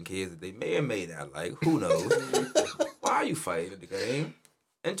wife and kids that they may or may not like. Who knows? Why are you fighting at the game?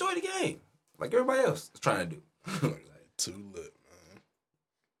 Enjoy the game like everybody else is trying to do. Too lit,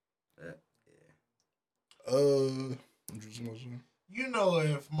 man. You know,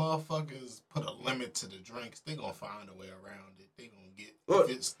 if motherfuckers put a limit to the drinks, they gonna find a way around it. They gonna get,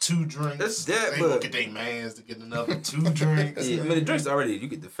 if it's 2 drinks, they gonna get their mans to get another 2 drinks. Yeah, I mean, the drinks already, you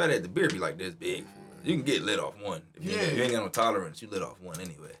get the fat at the beer be like this big. You can get lit off one. If you ain't got no tolerance, you lit off one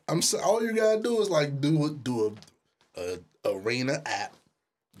anyway. All you gotta do is like do a arena app.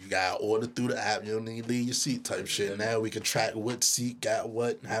 You gotta order through the app. You don't need to leave your seat type shit. Now we can track what seat got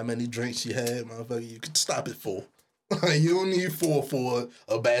what, how many drinks you had, motherfucker. You can stop it full. You don't need 4 for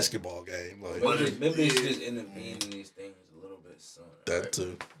a basketball game. Like, maybe it's just intervening these things a little bit sooner. That right?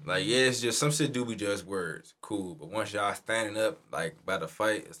 too. Like, yeah, it's just some shit do be just words. Cool. But once y'all standing up, like, by the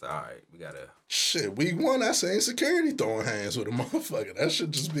fight, it's like, all right, we gotta. Shit, week 1, I seen security throwing hands with a motherfucker. That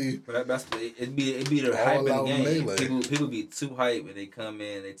should just be. But it'd be the hype in the game. Melee. People be too hype when they come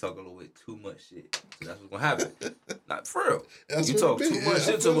in and they talk a little bit too much shit. So that's what's gonna happen. Not for real. You talk too much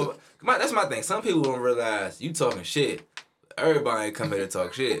shit to that's my thing. Some people don't realize you talking shit. Everybody ain't come here to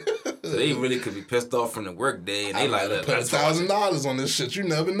talk shit. So they really could be pissed off from the work day and they like, put $1,000 on this shit. You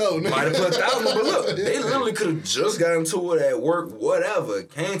never know. Might have put $1,000, but look, they literally could have just got into it at work, whatever.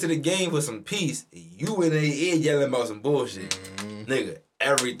 Came to the game for some peace. You in their ear yelling about some bullshit. Nigga,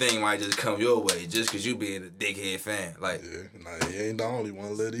 everything might just come your way just because you being a dickhead fan. Like, you ain't the only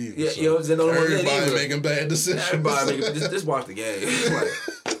one let either. Yeah, so you know what I'm saying? everybody making bad decisions. Everybody making just watch the game.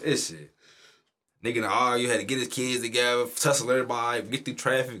 Like, this shit. Nigga, you had to get his kids together, tussle everybody, get through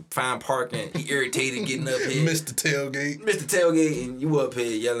traffic, find parking, he irritated getting up here. Missed the tailgate, and you up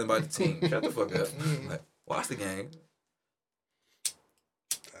here yelling about the team. Shut the fuck up. Like, watch the game.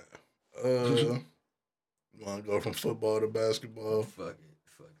 You want to go from football to basketball? Fuck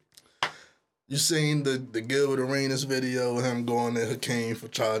it. You seen the Gilbert Arenas video of him going to Hakeem for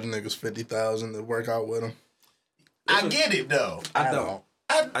charging niggas $50,000 to work out with him? I get it, though. I don't.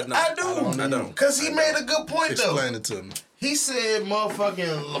 I do. Because he made a good point, though. Explain it to me. He said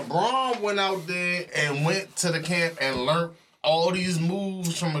motherfucking LeBron went out there and went to the camp and learned all these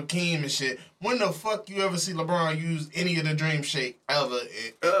moves from Hakeem and shit. When the fuck you ever see LeBron use any of the Dream Shake ever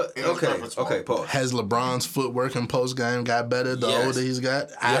in his repertoire? Okay, pause. Has LeBron's footwork in post-game got better the older he's got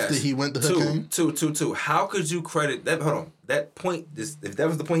after he went to Hakeem? Two. How could you credit that? Hold on. That point, if that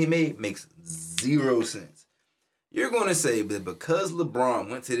was the point he made, makes 0 sense. You're going to say that because LeBron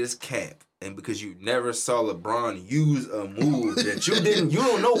went to this camp and because you never saw LeBron use a move that you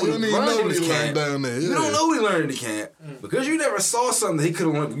don't know what he learned in this camp. Down there, You don't know what he learned in the camp. Because you never saw something that he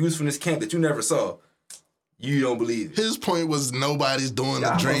could have used from this camp that you never saw. You don't believe it. His point was nobody's doing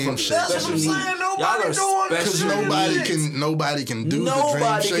the dream shake. That's what I'm saying. Nobody's doing that shit. Because nobody can do the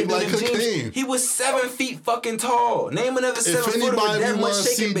dream shake like Hakeem. He was 7 feet fucking tall. Name another 7 footer with that much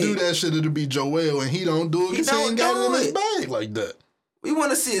shaking, baby. Do that shit, it'll be Joel, and he don't do it because he ain't got it in his bag like that. We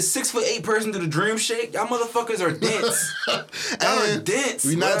want to see a 6'8" person do the dream shake. Y'all motherfuckers are dense. Y'all are dense.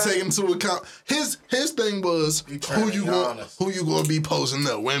 We not taking into account his thing was who you gonna be posting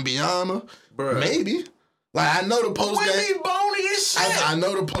up? Wembyama? Maybe. Like I know the post game. Bony as shit. I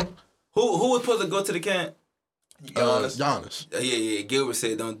know the who was supposed to go to the camp? Giannis. Yeah. Gilbert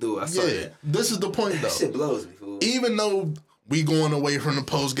said don't do it. I saw that. This is the point though. That shit blows me, fool. Even though we going away from the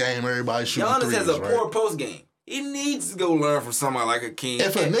post game, everybody shooting Giannis threes, has a poor post game. He needs to go learn from somebody like Hakeem.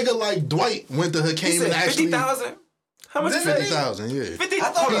 If a nigga like Dwight went to Hakeem and actually 50,000. How much? 50,000. Yeah. 50. I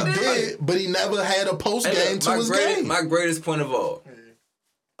thought he did, but he never had a post game to his game. My greatest point of all.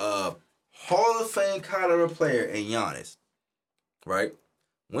 Hall of Fame caliber player in Giannis, right?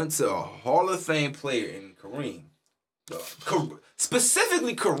 Went to a Hall of Fame player in Kareem.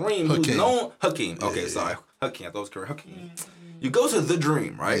 Specifically Kareem, who's known... Hakeem. Okay, sorry. Hakeem. I thought it was Kareem. Hakeem. You go to the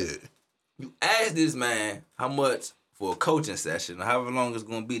Dream, right? Yeah. You ask this man how much for a coaching session, or however long it's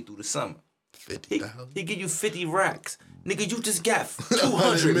going to be through the summer. 50,000. He give you 50 racks. Nigga, you just got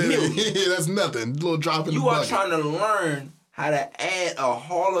 200 million. Yeah, that's nothing. Little drop in the bucket. You are trying to learn how to add a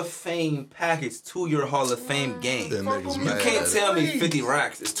Hall of Fame package to your Hall of Fame game. You can't tell me 50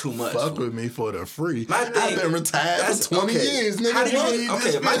 racks is too much. Fuck with me for the free. I've been retired for 20 years,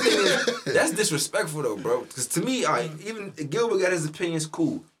 nigga. My thing is, that's disrespectful though, bro. Because to me, even Gilbert got his opinions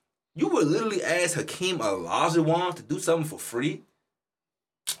cool. You would literally ask Hakeem Olajuwon to do something for free?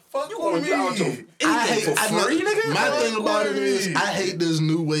 Fuck you want to do anything for free, nigga? My thing about it is, I hate this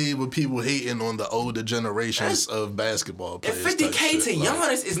new wave of people hating on the older generations of basketball players. And $50K to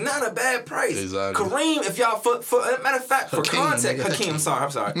Giannis is not a bad price. Exactly. Kareem, if y'all, matter of fact, for context, Hakeem, I'm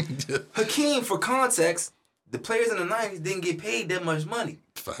sorry. Hakeem, for context, the players in the 90s didn't get paid that much money.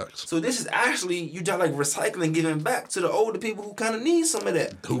 Facts. So this is actually, you just like recycling, giving back to the older people who kind of need some of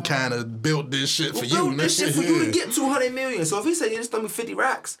that. Who kind of built this shit for you. Built this shit for you to get $200 million. So if he said, just throw me 50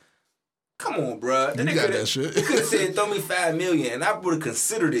 racks, Come on, bro. You got that shit. You could have said throw me $5 million, and I would have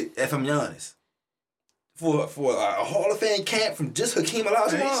considered it if I'm honest. For a Hall of Fame camp from just Hakeem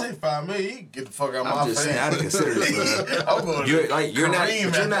Olajuwon. Man, he said $5 million. You can get the fuck out of my face. I'm just saying, I'd have considered it, bro. I'm going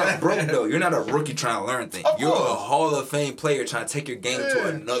You're not broke though. You're not a rookie trying to learn things. You're a Hall of Fame player trying to take your game to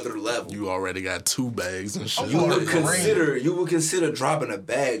another level. You already got 2 bags and shit. You would consider dropping a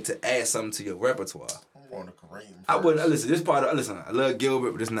bag to add something to your repertoire. I'm going to Kareem. I wouldn't listen. I love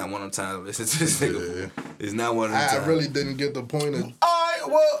Gilbert, but it's not one of them times I listen to this nigga. It's not one of them times. I really didn't get the point of.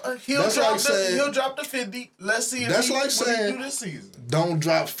 Well, he'll drop the 50. Let's see if he do this season. Don't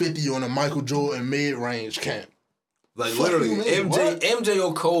drop 50 on a Michael Jordan mid-range camp. Like literally, MJ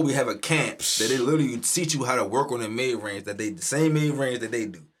or Kobe have a camp that they literally teach you how to work on the mid-range the same mid-range that they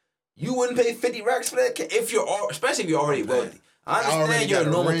do. You wouldn't pay 50 racks for that camp especially if you're already wealthy. I understand you're a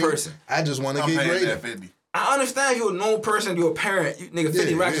normal person. I just want to get graded. 50. I understand you're a normal person, you're a parent. Nigga,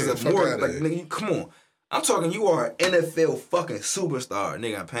 50 racks is more. Like, nigga, come on. I'm talking, you are an NFL fucking superstar.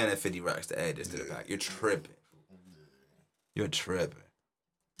 Nigga, I'm paying that 50 racks to add this to the pack. You're tripping. You're tripping.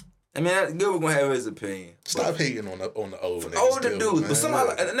 I mean, Gilbert gonna have his opinion. Stop hating on the old niggas. Older dudes. But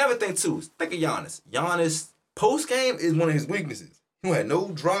somebody, another thing too, think of Giannis. Giannis, post game is one of his weaknesses. He had no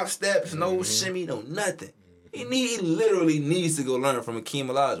drop steps, no shimmy, no nothing. He literally needs to go learn from Hakeem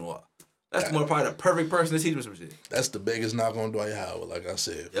Olajuwon. That's probably the perfect person to teach him some shit. That's the biggest knock on Dwight Howard, like I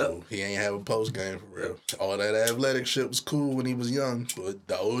said. Yep. He ain't have a post game for real. All that athletic shit was cool when he was young, but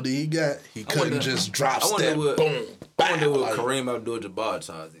the older he got, he couldn't just drop step, boom, I wonder what Kareem Abdul-Jabbar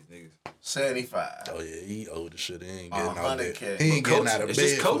charges these niggas. 75. Oh yeah, he old as shit. He ain't getting out of bed. He ain't getting out of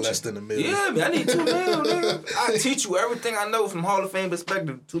bed for less than $1 million. Yeah, man, I need $2 million, nigga. I teach you everything I know from Hall of Fame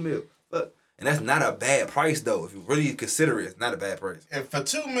perspective, $2 million. Look. And that's not a bad price, though. If you really consider it, it's not a bad price. And for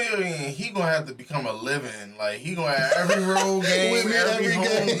 $2 million, he gonna have to become a living. Like he gonna have every road game, every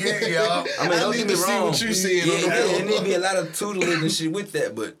home game, y'all. I mean, don't get me wrong. What you seeing there need to be a lot of tutelage and shit with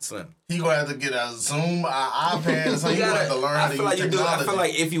that, but son, he gonna have to get a Zoom, an iPad, so he gonna have to learn how to use technology. I feel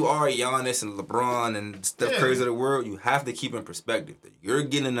like if you are Giannis and LeBron and Steph Curry of the world, you have to keep in perspective that you're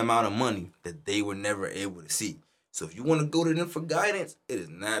getting an amount of money that they were never able to see. So if you want to go to them for guidance, it is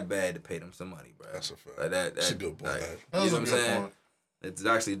not bad to pay them some money, bro. That's a fact. Like that's a good point. Like, you know what I'm saying? It's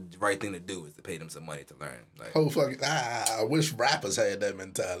actually the right thing to do is to pay them some money to learn. Like, I wish rappers had that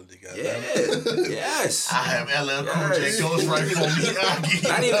mentality. Yes. I have LL Cool J ghostwrite for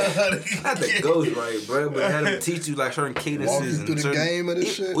me. Not the ghostwrite, bro, but have them teach you like certain cadences and through the game of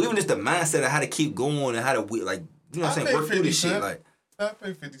this shit. Well, even just the mindset of how to keep going and how to like, you know what I'm saying, work through this shit. Like, I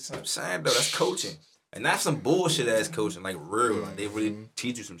pay 50 cents. I'm saying though, that's coaching. And that's some bullshit ass coaching, like real. Like they really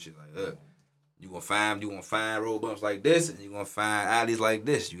teach you some shit like that. You gonna find road bumps like this, and you gonna find alleys like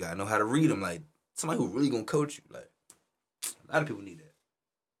this. You gotta know how to read them. Like somebody who really gonna coach you. Like a lot of people need that.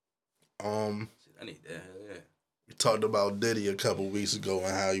 Shit, I need that. Hell yeah. We talked about Diddy a couple weeks ago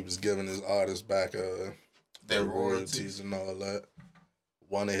and how he was giving his artists back their royalties and all that.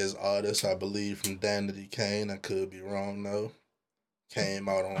 One of his artists, I believe, from Danity Kane, I could be wrong though, came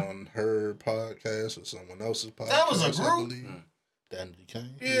out on her podcast or someone else's podcast. That was a group. Danity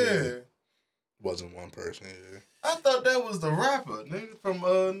Kane. Yeah. Wasn't one person. Yeah. I thought that was the rapper nigga from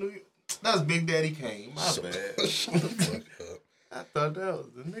New York. That's Big Daddy Kane. My bad. Shut the fuck up. I thought that was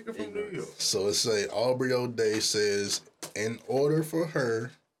the nigga from New York. So it say Aubrey O'Day says in order for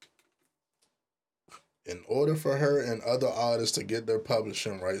her and other artists to get their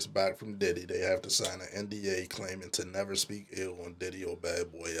publishing rights back from Diddy, they have to sign an NDA claiming to never speak ill on Diddy or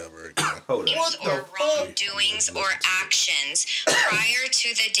Bad Boy ever again. Hold on. Or wrongdoings or actions prior to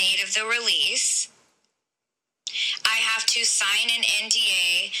the date of the release. I have to sign an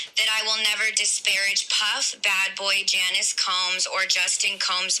NDA that I will never disparage Puff, Bad Boy, Janice Combs, or Justin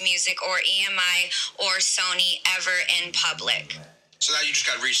Combs' music, or EMI, or Sony ever in public. So that you just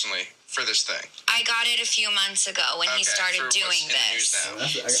got recently for this thing? I got it a few months ago when he started doing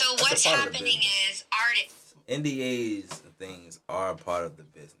this. So what's happening is artists. NDAs and things are part of the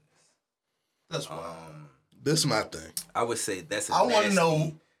business. That's why. This is my thing. I would say that's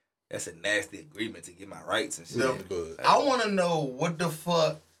a that's a nasty agreement to get my rights and shit. I want to know what the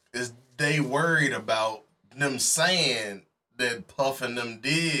fuck is they worried about them saying that Puff and them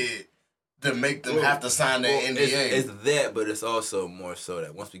did to make them have to sign that NDA. It's that, but it's also more so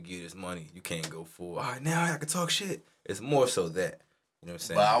that once we give you this money, you can't go full. All right, now I can talk shit. It's more so that. You know what I'm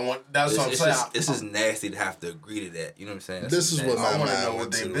saying? But that's what I'm saying. It's just nasty to have to agree to that. You know what I'm saying? This is what my I want to mind know what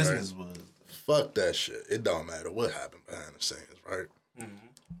went their to, business right? was. Fuck that shit. It don't matter what happened behind the scenes, right? Mm-hmm.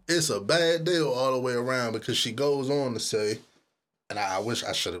 It's a bad deal all the way around because she goes on to say, and I wish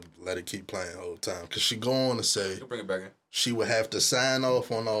I should have let it keep playing the whole time, because she go on to say You'll bring it back in. she would have to sign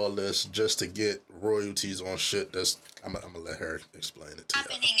off on all this just to get royalties on shit that's... I'm gonna let her explain it to you.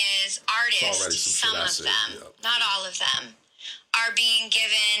 Happening is artists, some of them, not all of them, are being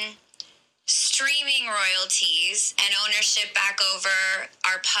given streaming royalties and ownership back over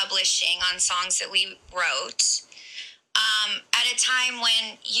our publishing on songs that we wrote. At a time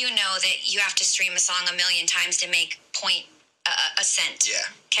when you know that you have to stream a song 1 million times to make a cent. Yeah.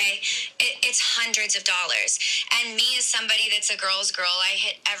 Okay? It's hundreds of dollars. And me as somebody that's a girl's girl, I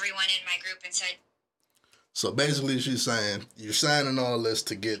hit everyone in my group and said... So basically she's saying, you're signing all this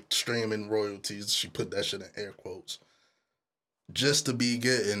to get streaming royalties. She put that shit in air quotes. Just to be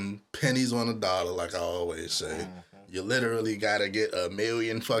getting pennies on a dollar, like I always say. Mm-hmm. You literally gotta get 1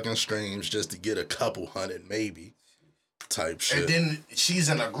 million fucking streams just to get a couple hundred, maybe. Type shit. And then she's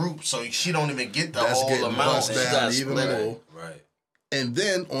in a group, so she don't even get the whole amount. Down even more. Right. And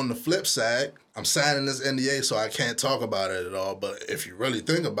then on the flip side, I'm signing this NDA, so I can't talk about it at all. But if you really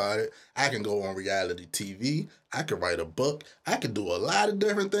think about it, I can go on reality TV. I can write a book. I can do a lot of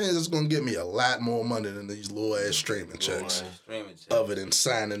different things that's gonna get me a lot more money than these little ass streaming checks. Other than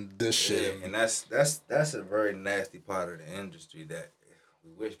signing this shit. And that's a very nasty part of the industry that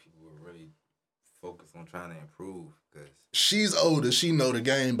we wish people would really focus on trying to improve. Cause she's older, she know the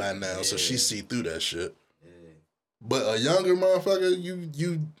game by now, so she see through that shit. But a younger motherfucker,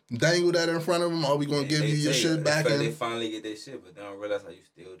 you dangle that in front of them, are we gonna give you your shit back? They finally get their shit, but they don't realize how you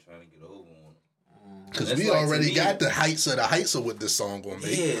still trying to get over on them. Because we like, already got the heights of what this song gonna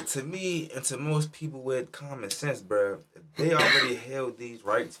make. Yeah, to me and to most people with common sense, bro, if they already held these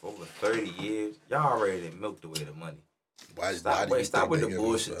rights for over 30 years, y'all already milked away the money. Stop with the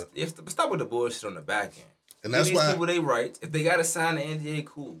bullshit. Stop with the bullshit on the back end. And that's why people they rights. If they gotta sign the NDA,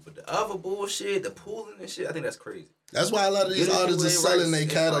 cool. But the other bullshit, the pooling and shit, I think that's crazy. That's why a lot of these artists are selling their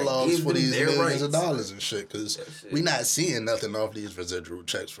catalogs for these millions of dollars and shit. Because we not seeing nothing off these residual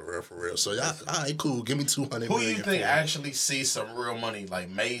checks for real. So y'all, all right, cool. Give me 200 Who million. you think actually see some real money? Like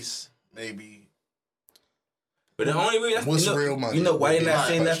Mace, maybe. But the only reason what's real money? You know why they not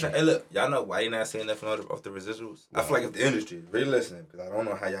saying nothing? Hey, look, y'all know why they not saying nothing off the residuals? I feel like if the industry is really listening, because I don't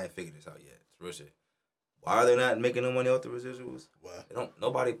know how y'all ain't figured this out yet. It's real shit. Why are they not making no money off the residuals? Why?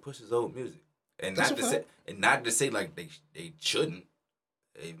 Nobody pushes old music, and not to say like they shouldn't.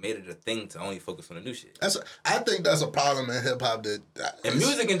 They made it a thing to only focus on the new shit. I think that's a problem in hip hop and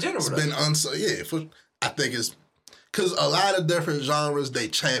music in general. It's been I think it's because a lot of different genres they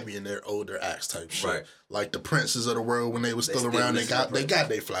champion their older acts type shit. Right. Like the Princes of the world when they were still around, they got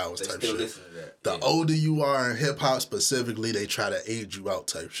their flowers type shit. The older you are in hip hop specifically, they try to age you out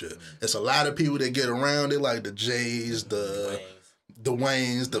type shit. Mm-hmm. It's a lot of people that get around it, like the Jays, the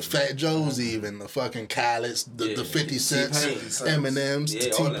Waynes, the Fat Joes, even the fucking Khaled's, the 50 Cents, Eminems,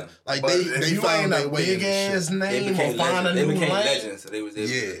 like they found their way. Big ass name or find a new lane. Legends, so they was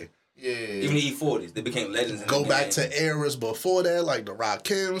able even the E40s, they became legends. Go back to eras before that, like the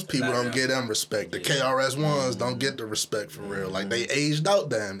Rakims, people don't get them respect. The KRS-Ones don't get the respect for real. Like they aged out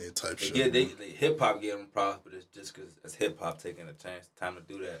damn near type shit. Yeah, they hip hop get them props, but it's just because it's hip hop taking a time to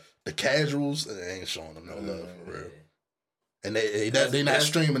do that. The casuals, they ain't showing them no love for real. And they not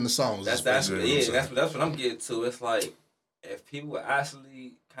streaming the songs. That's what I'm getting to. It's like if people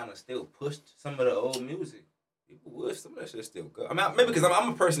actually kind of still pushed some of the old music, people would. Some of that shit still go. I mean, maybe because I'm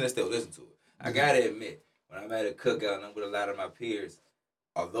a person that still listens to it. I gotta admit, when I'm at a cookout and I'm with a lot of my peers,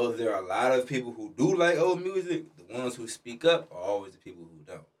 although there are a lot of people who do like old music, the ones who speak up are always the people who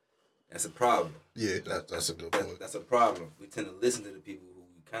don't. That's a problem. Yeah, that's a good point. That's a problem. We tend to listen to the people who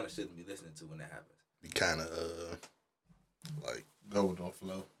we kind of shouldn't be listening to when that happens. We kind of like go with the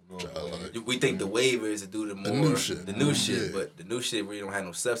flow. We think the wave is to do the new shit, but the new shit really don't have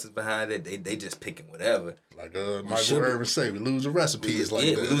no substance behind it. They just picking whatever. Like Michael Irvin say, we lose the recipes like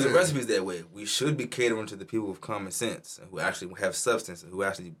that. We lose the recipes that way. We should be catering to the people with common sense and who actually have substance and who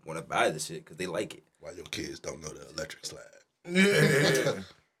actually want to buy the shit because they like it. Why your kids don't know the electric slide? Yeah.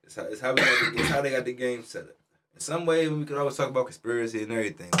 It's how they got the game set up. In some way, we could always talk about conspiracy and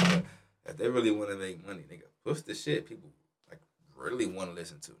everything, but if they really want to make money, nigga, push the shit people really want to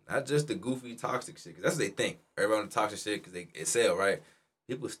listen to. Not just the goofy, toxic shit, because that's what they think. Everyone the toxic shit because it sell, right?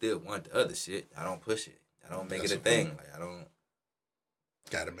 People still want the other shit. I don't push it. I don't make it a thing. Like I don't.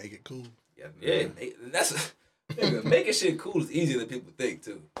 Gotta make it cool. Yeah. Making shit cool is easier than people think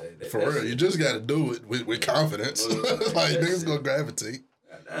too. For real, shit. You just gotta do it with confidence. Like niggas gonna gravitate.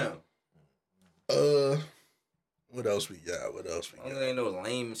 Goddamn. What else we got? Ain't no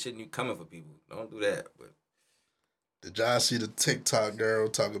lame shit you coming for people. Don't do that. But did y'all see the TikTok girl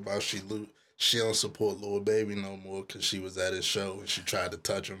talk about she she don't support Lil Baby no more because she was at his show and she tried to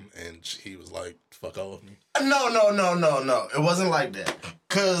touch him and he was like, fuck off me. No. It wasn't like that.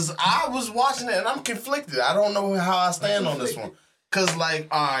 Because I was watching it and I'm conflicted. I don't know how I stand on this one. Because, like,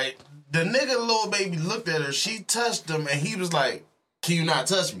 all right, the nigga Lil Baby looked at her, she touched him, and he was like, can you not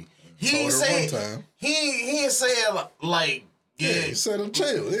touch me? He ain't saying, he ain't saying, like, yeah. He said I'm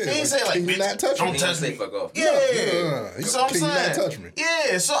chill. Yeah. He ain't saying, like, can you not touch me? Don't touch me. Fuck off. Yeah. No. So I'm can saying, you not touch me?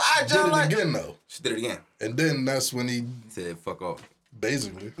 Yeah, so I just did it like... again, though. She did it again. And then that's when he said, fuck off.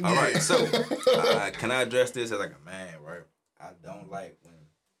 Basically. All right, so can I address this as like a man, right? I don't like when...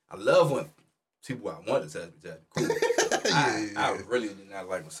 I love when people I want to touch me. Cool. I really do not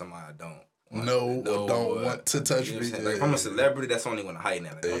like when somebody I don't want to touch me. Like, if I'm a celebrity, that's only when I heighten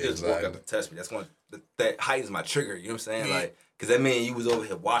that. Like, don't just walk up and touch me. That's when that heightens my trigger. You know what I'm saying? Like, because that means you was over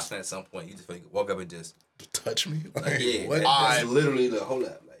here watching at some point. You just like walk up and just touch me. Like, yeah, what? That's literally the whole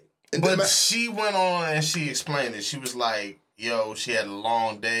lot. Like, but she went on and she explained it. She was like, "Yo, she had a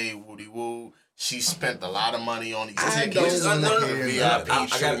long day. Woody woo. She spent a lot of money on these tickets.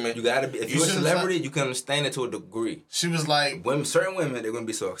 You gotta be. If you're a celebrity, you can understand it to a degree. She was like, certain women, they're gonna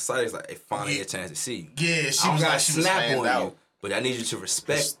be so excited, it's like they finally get a chance to see you. Yeah, she was like, she snap was on you, but I need you to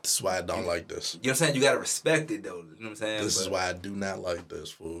respect. That's why I don't like this. You know what I'm saying? You gotta respect it though. You know what I'm saying? This is why I do not like this,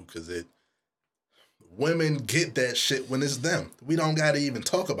 fool, because women get that shit when it's them. We don't gotta even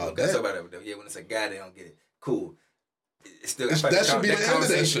talk about that. Talk about it. Yeah, when it's a guy, they don't get it. Cool. It's still, that should be the end of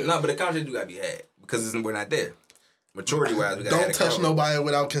that shit. No, but the conversation do gotta be had because we're not there. Maturity wise, we gotta don't touch nobody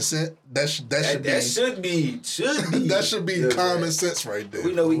without consent. That should be that should be common sense right there.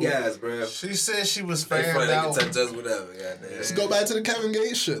 We know we guys, bro. She said she was fanned out. They can touch us, whatever. Goddamn. Let's go back to the Kevin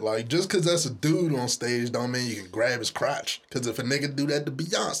Gates shit. Like, just because that's a dude on stage don't mean you can grab his crotch. Because if a nigga do that to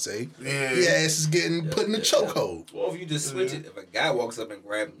Beyonce, his ass is getting put in a chokehold. Well, if you just switch it, if a guy walks up and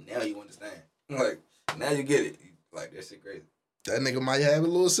grab him, now you understand. Like, now you get it. Like, that shit crazy. That nigga might have a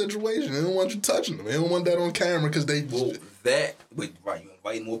little situation. They don't want you touching them. They don't want that on camera because they... Well, you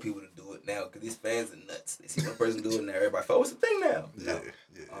invite more people to do it now because these fans are nuts. They see one person do it now, everybody, oh, it's a thing now. Yeah.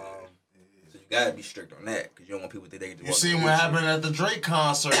 So you gotta be strict on that because you don't want people to think they can You see what happened at the Drake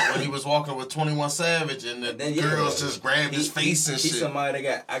concert when he was walking with 21 Savage and the girls just grabbed his face and shit. He's somebody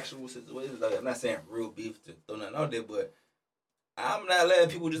that got actual situations. Like, I'm not saying real beef to throw nothing out there, but I'm not letting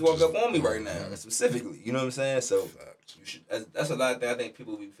people just walk up on me right now, specifically. You know what I'm saying? So you should. That's a lot of things I think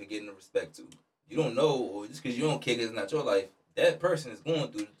people be forgetting to respect too. You don't know, or just because you don't care, it's not your life. That person is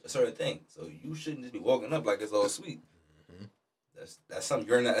going through a certain thing, so you shouldn't just be walking up like it's all sweet. Mm-hmm. That's something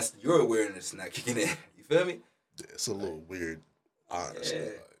you're not. That's your awareness not kicking in. You feel me? It's a little weird, honestly. Yeah.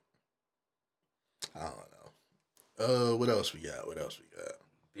 Like, I don't know. What else we got?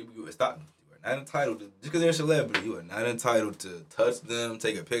 People, you are not entitled to, just because they're a celebrity, you are not entitled to touch them,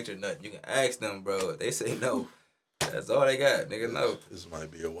 take a picture, nothing. You can ask them, bro. If they say no, that's all they got, nigga. No. This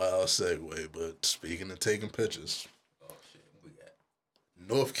might be a wild segue, but speaking of taking pictures, oh shit, what we got?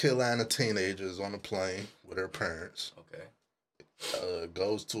 North Carolina teenagers on a plane with her parents. Okay.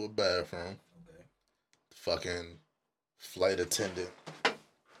 Goes to a bathroom. Okay. Fucking flight attendant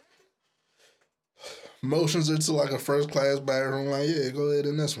motions her to like a first class bathroom, like, yeah, go ahead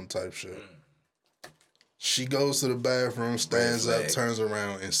in this one type shit. She goes to the bathroom, stands up, turns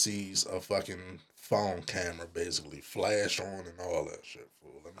around, and sees a fucking phone camera basically flash on and all that shit.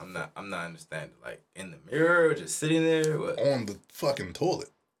 Fool. I'm not understanding. Like in the mirror, just sitting there, what? On the fucking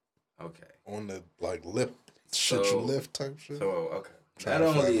toilet. Okay. On the like lip, shit you lift type shit. So okay. Not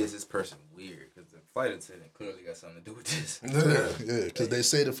only is this person weird, because the flight attendant clearly got something to do with this. Yeah, because they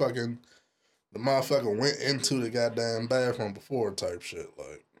say the motherfucker went into the goddamn bathroom before type shit.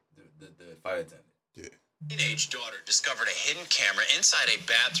 Like the flight attendant. Yeah. Teenage daughter discovered a hidden camera inside a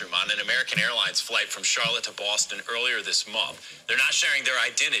bathroom on an American Airlines flight from Charlotte to Boston earlier this month. They're not sharing their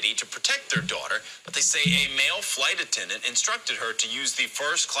identity to protect their daughter, but they say a male flight attendant instructed her to use the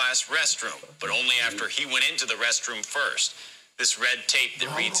first-class restroom, but only after he went into the restroom first. This red tape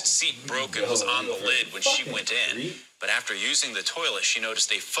that reads "seat broken" was on the lid when she went in, but after using the toilet, she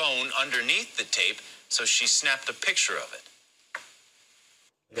noticed a phone underneath the tape, so she snapped a picture of it.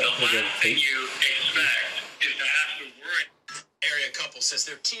 The last thing you expect is to have to worry. Area couple says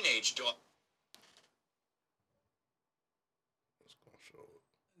their teenage daughter.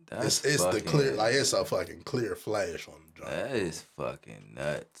 It's the clear, like it's a fucking clear flash on the joint. That is fucking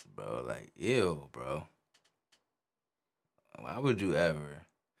nuts, bro. Like, ew, bro. Why would you ever?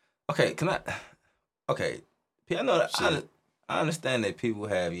 Okay, I know that I understand that people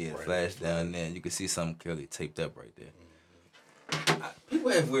have flash down there and you can see something clearly taped up right there.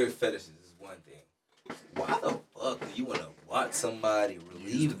 People have weird fetishes is one thing. Why the fuck do you want to watch somebody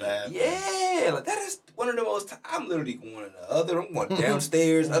relieve that. Yeah, like that is one of the most. I'm literally going in the other. I'm going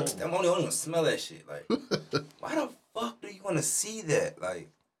downstairs, upstairs. I'm only gonna smell that shit. Like, why the fuck do you want to see that? Like,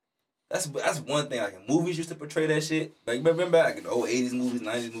 that's one thing. Like, movies used to portray that shit. Like, remember back in the old 80s movies,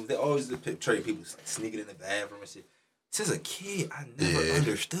 90s movies, they always used to portray people like sneaking in the bathroom and shit. Since a kid, I never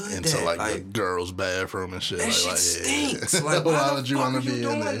understood into that. Like the girls' bathroom and shit. That shit stinks. Like, why would you want to be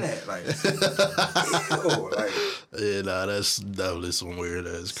doing in there? That? Like, ew, like, yeah, nah, that's definitely some weird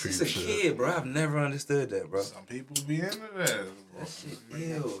ass creep shit. Since a kid, bro, I've never understood that, bro. Some people be into that. That shit,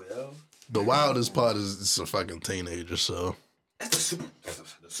 ew, yo. The wildest part is it's a fucking teenager, so. That's the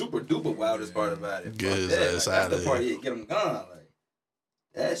super duper wildest part about it. Get his ass out That's of the part here. you get him gone. Like,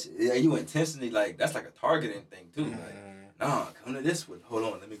 that shit, yeah, you intentionally, like, that's like a targeting thing, too. Like, nah, come to this one. Hold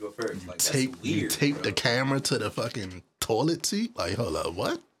on, let me go first. Like, that's weird, you tape the camera to the fucking toilet seat? Like, hold up,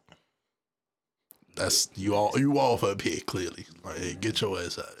 what? That's, you off up here, clearly. Like, hey, get your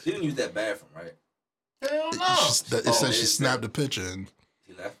ass out of She here. didn't use that bathroom, right? Hell no. It says she snapped the picture and...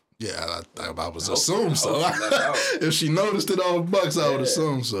 She left? Yeah, I was assume so. She left out. If she noticed it off Bucks, I would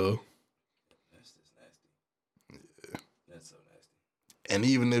assume so. That's just nasty. Yeah. That's so nasty. And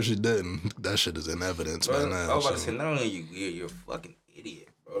even if she didn't, that shit is in evidence by now. I was about to say, not only are you weird, you're a fucking idiot,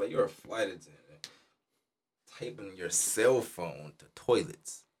 bro. Like, you're a flight attendant. Taping your cell phone to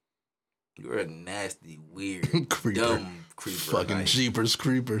toilets. You're a nasty, weird, dumb creeper. Fucking like, Jeepers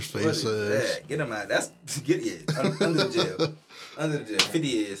Creepers face ass. Get him out. Under the jail. Under the jail. 50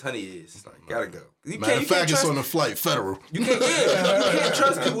 years, 100 years. Like, gotta go. Matter of fact, it's on the flight, federal. You can't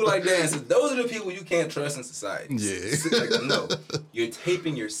trust people like that. So those are the people you can't trust in society. Yeah. Like, no. You're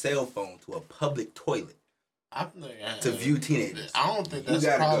taping your cell phone to a public toilet to view teenagers. I don't think that's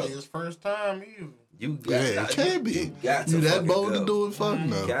probably his first time either. It can't be. You got to that bold go. to do it? Fuck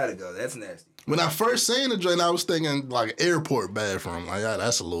no. You gotta go. That's nasty. When I first seen the joint, I was thinking like airport bathroom. Like, yeah,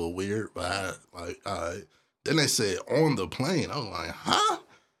 that's a little weird. But all right. Then they said on the plane. I was like, huh?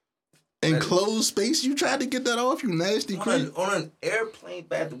 Enclosed space? You tried to get that off, you nasty creep? On an airplane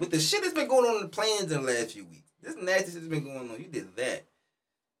bathroom. With the shit that's been going on in the planes in the last few weeks. This nasty shit that's been going on. You did that.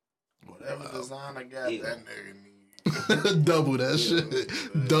 Whatever design I got, that nigga need. Double that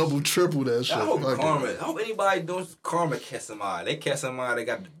shit. Double, triple that shit. I hope anybody doing karma catch somebody. They catch somebody, they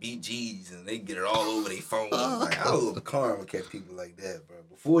got the BGs and they get it all over their phone. Like, I hope karma catch people like that, bro.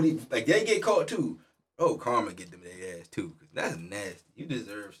 Before they get caught too. Oh, karma get them their ass too. Cause that's nasty. You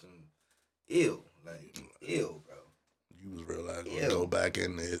deserve some ill. Like, ill, bro. You was real like gonna go back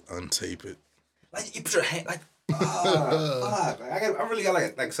in there, untape it. Like, you put your hand, like, fuck. Like, I really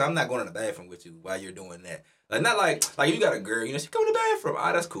got like, so I'm not going to the bathroom with you while you're doing that. Like, not like you got a girl, you know, she come to the bathroom.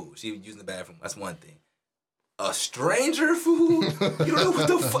 That's cool. She using the bathroom. That's one thing. A stranger, fool? You don't know what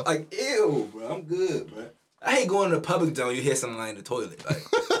the fuck? Like, ew, bro. I'm good, bro. I hate going to the public zone, you hear something like in the toilet. Like,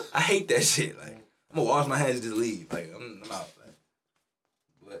 I hate that shit. Like, I'm gonna wash my hands and just leave. Like, I'm out. Like,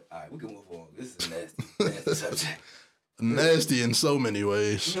 but, all right, we can move on. This is a nasty subject. Nasty in so many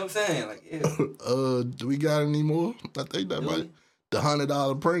ways. You know what I'm saying? Like, ew. Do we got any more? I think that might. The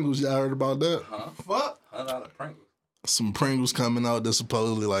 $100 Pringles, y'all heard about that? Huh? Fuck. $100 Pringles. Some Pringles coming out that's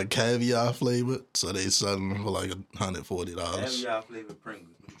supposedly like caviar flavored, so they selling them for like $140. Caviar flavored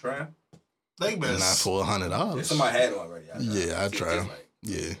Pringles. Would you try them? They been not for $100. Somebody had them already. I tried them. Like,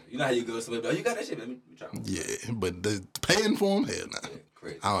 yeah. You know how you go to somebody, you got that shit, let me try them. Yeah, but they paying for them? Hell nah. Yeah,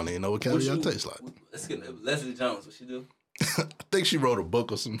 crazy. I don't even know what caviar tastes like. Let's get Leslie Jones. What she do? I think she wrote a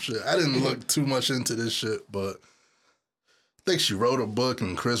book or some shit. I didn't look too much into this shit, but I think she wrote a book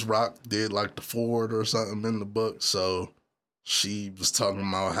and Chris Rock did like the forward or something in the book. So she was talking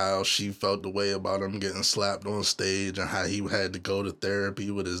about how she felt the way about him getting slapped on stage and how he had to go to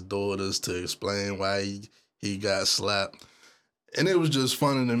therapy with his daughters to explain why he got slapped. And it was just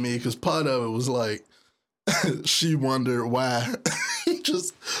funny to me because part of it was like she wondered why he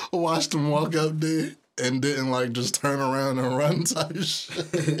just watched him walk up there and didn't like just turn around and run type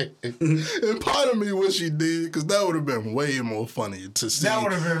shit. And part of me wish he did, because that would have been way more funny to see. That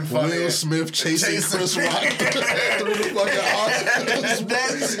would have been funny. Will Smith chasing Chris Rock through the fucking Oscars.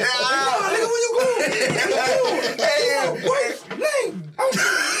 That's Nigga, where you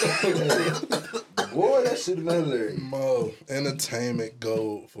going? Boy, that should have been hilarious. Mo, entertainment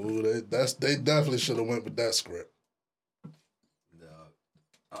gold, fool. They definitely should have went with that script.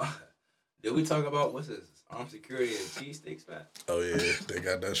 Did we talk about, what's this, armed security and cheesesteak spot? Oh, yeah. They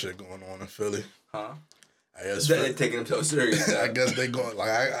got that shit going on in Philly. Huh? I guess They're taking them so serious. I guess they going,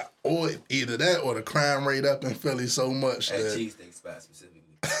 like, or either that or the crime rate up in Philly so much At that... cheesesteak spot specifically.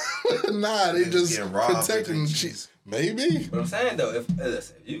 Nah, they just protecting the cheese. Maybe. But I'm saying, though, if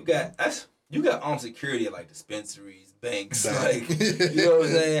you got armed security at, like, dispensaries, banks. Back. Like, you know what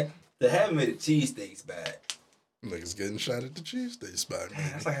I'm saying? To have made the cheesesteaks bad. Niggas getting shot at the cheesesteak spot, man.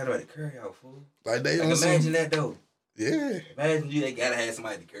 Damn, that's like having to carry out food. Like they Like, on imagine some, that though. yeah. Imagine they gotta have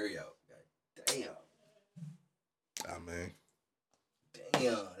somebody to carry out. Like, damn. I mean,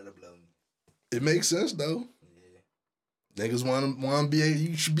 That'll blow me. it makes sense though. Yeah. Niggas want to be able.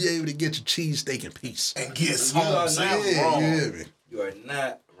 You should be able to get your cheesesteak in peace And get You some. are See, not yeah, wrong. you hear me? You are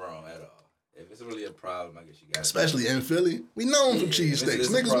not wrong at all. If it's really a problem, I guess you got. Especially in Philly, we known for cheesesteaks.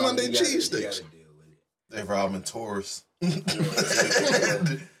 Niggas want their cheesesteaks. they robbing tourists.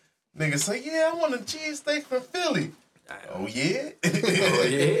 Niggas say, yeah, I want a cheesesteak from Philly. Oh, yeah? Oh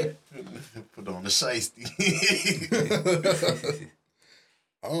yeah. Put on the shiesty.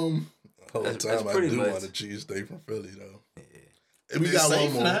 The whole That's time I pretty do much. want a cheesesteak from Philly though. Yeah. And we It's got one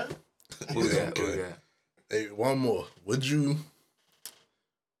safe more. now. What we got? What we Okay. got? Hey, one more. Would you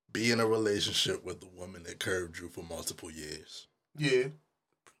be in a relationship with a woman that curved you for multiple years? Yeah.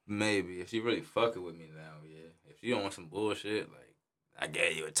 Maybe if she really fucking with me now, yeah. If she don't want some bullshit, like I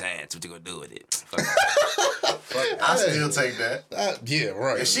gave you a chance, what you gonna do with it? Fuck it. I still take that. Yeah,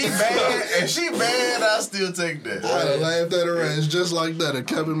 right. If she bad, I still take that. I laughed at her ass just like that and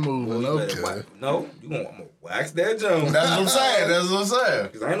kept it moving. You better Okay. no, I'm gonna wax that junk. That's what I'm saying. That's what I'm saying.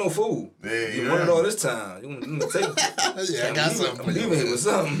 Cause I ain't no fool. Yeah, You yeah. wanted all this time. You gonna take it. Yeah, I got something. I'm leaving here with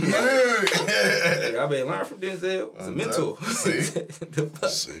something. Yeah. Like, I better learn from Denzel. It's a mentor. See? The fuck?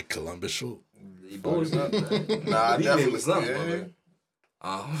 See, Columbus Short. You bullshit. Nah, I Leave me definitely with something, yeah. brother.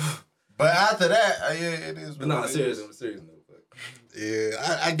 But after that, yeah, it is. But no, what it serious is. on a serious note. But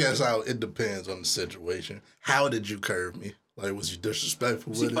Yeah, I guess it depends on the situation. How did you curve me? Like, was you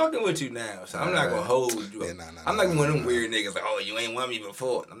disrespectful she with it? fucking with you now, so I'm not gonna hold you. Yeah, I'm not one of them weird niggas like, oh, you ain't want me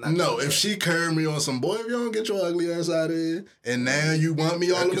before. I'm not. No, if she curved me on some boy, if you don't get your ugly ass out of here, and now you want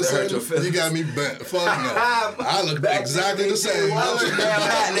me all of a That hurt your sudden, feelings. you got me bent. Fuck no. I look exactly the same. I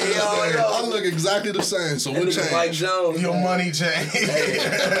look exactly the same. So what Mike changed? Jones. Your money changed.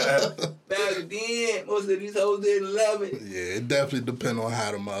 Back then, most of these hoes didn't love it. Yeah, it definitely depends on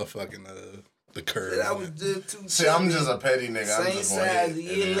how the motherfucking the curve. I was just too. See, I'm just a petty nigga. I'm same just size a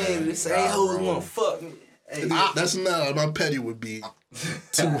year later. The same hoes want to fuck me. Hey, That's not my petty would be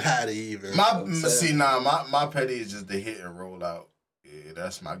too high to even. My petty is just the hit and roll out. Yeah,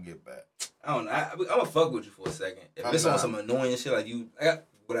 that's my get back. I don't know. I'm gonna fuck with you for a second. If I'm it's on not. some annoying shit like you, I got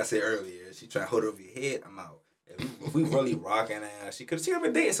what I said earlier. She trying to hold it over your head. I'm out. If we really rocking ass, she could have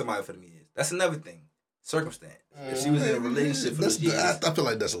been dating somebody for the years. That's another thing. Circumstance. If she was in a relationship for That's the years. I feel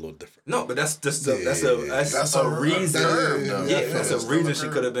like that's a little different. No, but that's just Yeah, that's yeah, a yeah. that's a reason. curve, though. Yeah, I feel that's a that. reason she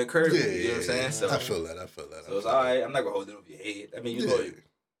could have been curvy. Yeah, You know what I'm saying? So I feel that. So it's all right. I'm not gonna hold it over your head. I mean, you know, Yeah. you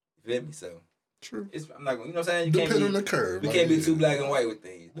feel me? So True. I'm not gonna. You know what I'm saying? You Depending on can't the be. curve. We like, can't be yeah. too black and white with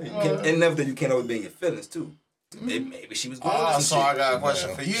things. And another thing, you can't always be in your feelings too. Maybe she was going through some So shit. I got a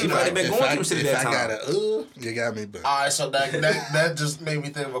question for you. She now. might have been going through shit at that If I time. got you got me back. All right, so that just made me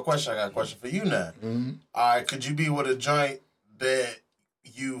think of a question. I got a question for you now. Mm-hmm. All right, could you be with a joint that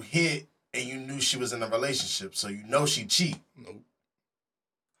you hit and you knew she was in a relationship, so you know she cheat? Nope.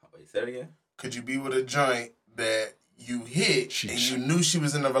 Wait, say that again. Could you be with a joint that you hit She and cheat. you knew she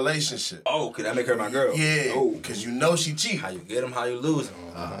was in a relationship? Oh, could that make her my girl? Yeah, Oh, because you know she cheat. how you get them, how you lose them.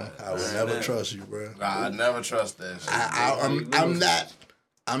 I would never trust you, bro. I never trust that shit.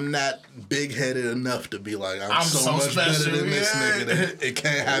 I'm not big headed enough to be like I'm so much special, better than this yeah. nigga that it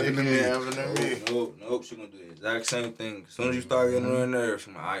can't happen to me. Yeah, happen to me. Nope, she gonna do the exact same thing. As soon as you start getting on her nerves,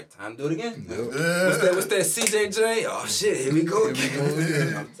 she's like, all right, time to do it again. Yep. What's that CJJ? Oh shit, here we go Here we again. go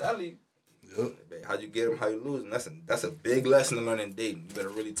again. I'm telling you. Yep. How you get them, how you lose them. That's a big lesson to learn in dating. You better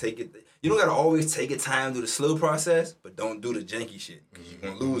really take it. You don't gotta always take your time, do the slow process, but don't do the janky shit. Cause you're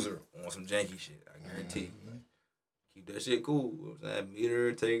gonna lose her on some janky shit. I guarantee you. Keep that shit cool. You know what I'm saying? Meet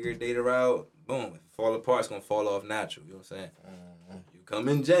her, take her, date her out. Boom. If it fall apart, it's gonna fall off natural. You know what I'm saying? You come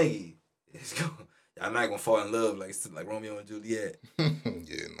in janky, it's gonna. I'm not gonna fall in love like Romeo and Juliet.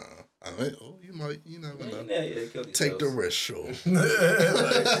 Yeah, nah. I mean, you never know. Yeah, kill Take the yourselves. risk, sure.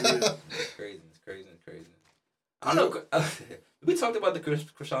 It's crazy. I don't know. We talked about the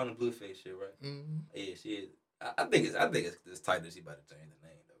Krishan Blueface shit, right? Mm-hmm. Yeah, she is. I think it's tight that she about to change the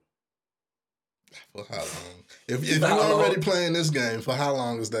name though. For how long? If you already playing this game, for how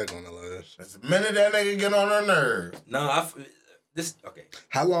long is that gonna last? The minute that nigga get on her nerve. No, okay.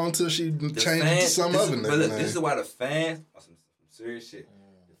 How long till she The changes fans- to some this other is- nigga But look, name? this is why the fans on some serious shit.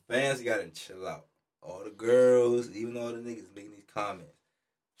 The fans gotta chill out. All the girls, even all the niggas making these comments.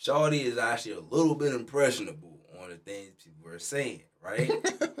 Shawty is actually a little bit impressionable on the things people were saying, right?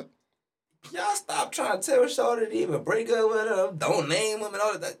 Y'all stop trying to tell Shorty to even break up with her. Don't name him and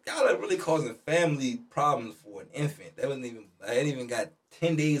all that. Y'all are really causing family problems for an infant. That wasn't even. I ain't even got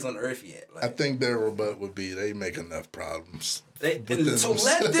 10 days on Earth yet. Like, I think their rebuttal would be they make enough problems. So let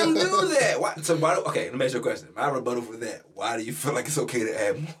them do that. Why? Okay, let me ask you a question. My rebuttal for that. Why do you feel like it's okay to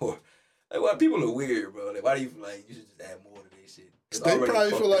add more? Like, why people are weird, bro? Like, why do you feel like you should just add more to their shit? They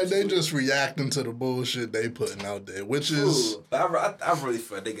probably feel like they just reacting to the bullshit they putting out there, which is... But I really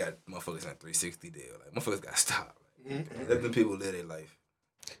feel like they got motherfuckers on 360 deal. Like, motherfuckers got to stop. Like, let them people live their life.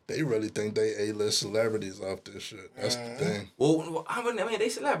 They really think they A-list celebrities off this shit. That's the thing. Well, I mean, they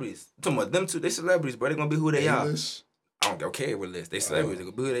celebrities. I'm talking about them two. They celebrities, bro. They gonna be who they A-list? Are. I don't care what list. They celebrities. They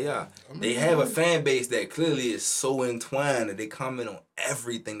gonna be who they are. I mean, they have a fan base that clearly is so entwined that they comment on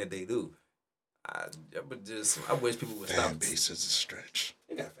everything that they do. I wish people would stop. Fan base is a stretch.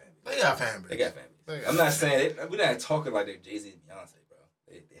 They got fan base. They got fan base. I'm not saying we're not talking like they're Jay-Z and Beyonce, bro.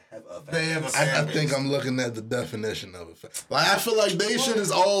 They have a fan base. I think I'm looking at the definition of it. Like, I feel like they shit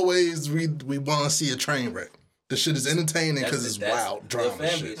is always we want to see a train wreck. The shit is entertaining because it's wild drama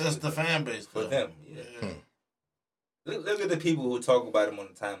shit. That's the fan base for them. Yeah. Look at the people who talk about them on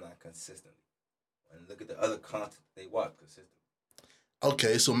the timeline consistently, and look at the other content they watch consistently.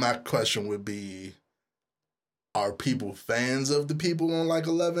 Okay, so my question would be, are people fans of the people on like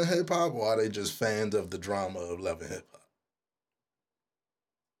 11 Hip Hop, or are they just fans of the drama of 11 Hip Hop?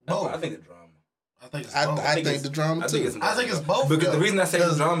 No, I think the drama. I think it's both. I think the drama too. I think it's both. Because the reason I say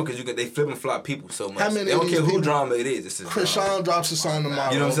the drama because they flip and flop people so much. They don't care who drama it is. It's Krishan drops a song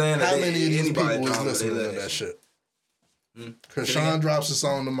tomorrow. You know what I'm saying? How many of these people is listening to that shit? Krishan drops a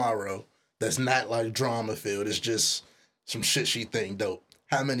song tomorrow that's not like drama filled. It's just some shit she think dope.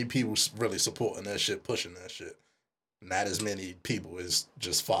 How many people really supporting that shit, pushing that shit? Not as many people is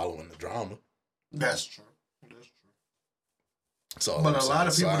just following the drama. That's true. So, but a lot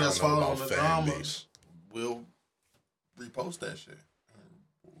of people that's following the drama will repost that shit.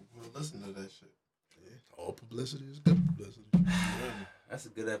 We'll listen to that shit. Yeah, all publicity is good publicity. That's a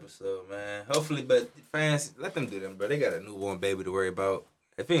good episode, man. Hopefully, but fans, let them do them, bro. They got a newborn baby to worry about.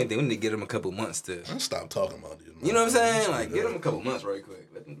 If anything, we need to give them a couple months to... I'll stop talking about these. You know what I'm saying? Like, give them a couple months right quick.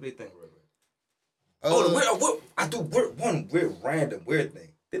 Let them do their thing right quick. I do one random weird thing.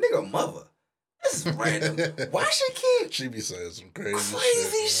 The nigga mother. This is random. Why she keep... She be saying some crazy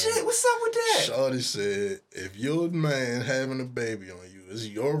shit. What's up with that? Shorty said, if your man having a baby on you, it's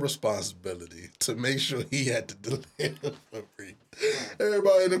your responsibility to make sure he had to deliver for free.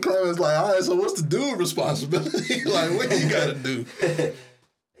 Everybody in the comments like, all right, so what's the dude responsibility? Like, what you gotta do?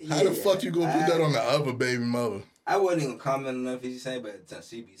 How the fuck you gonna put that on the other baby mother? I wasn't even commenting on what she's saying, but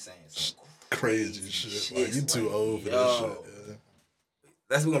she be saying some crazy shit. Like, you too old for this shit. Yeah.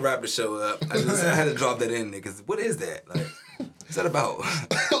 That's we're gonna wrap the show up. I had to drop that in there because what is that? Like, what's that about?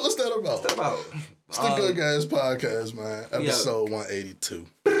 What's that about? What's that about? It's the Good Guys Podcast, man. Episode 182.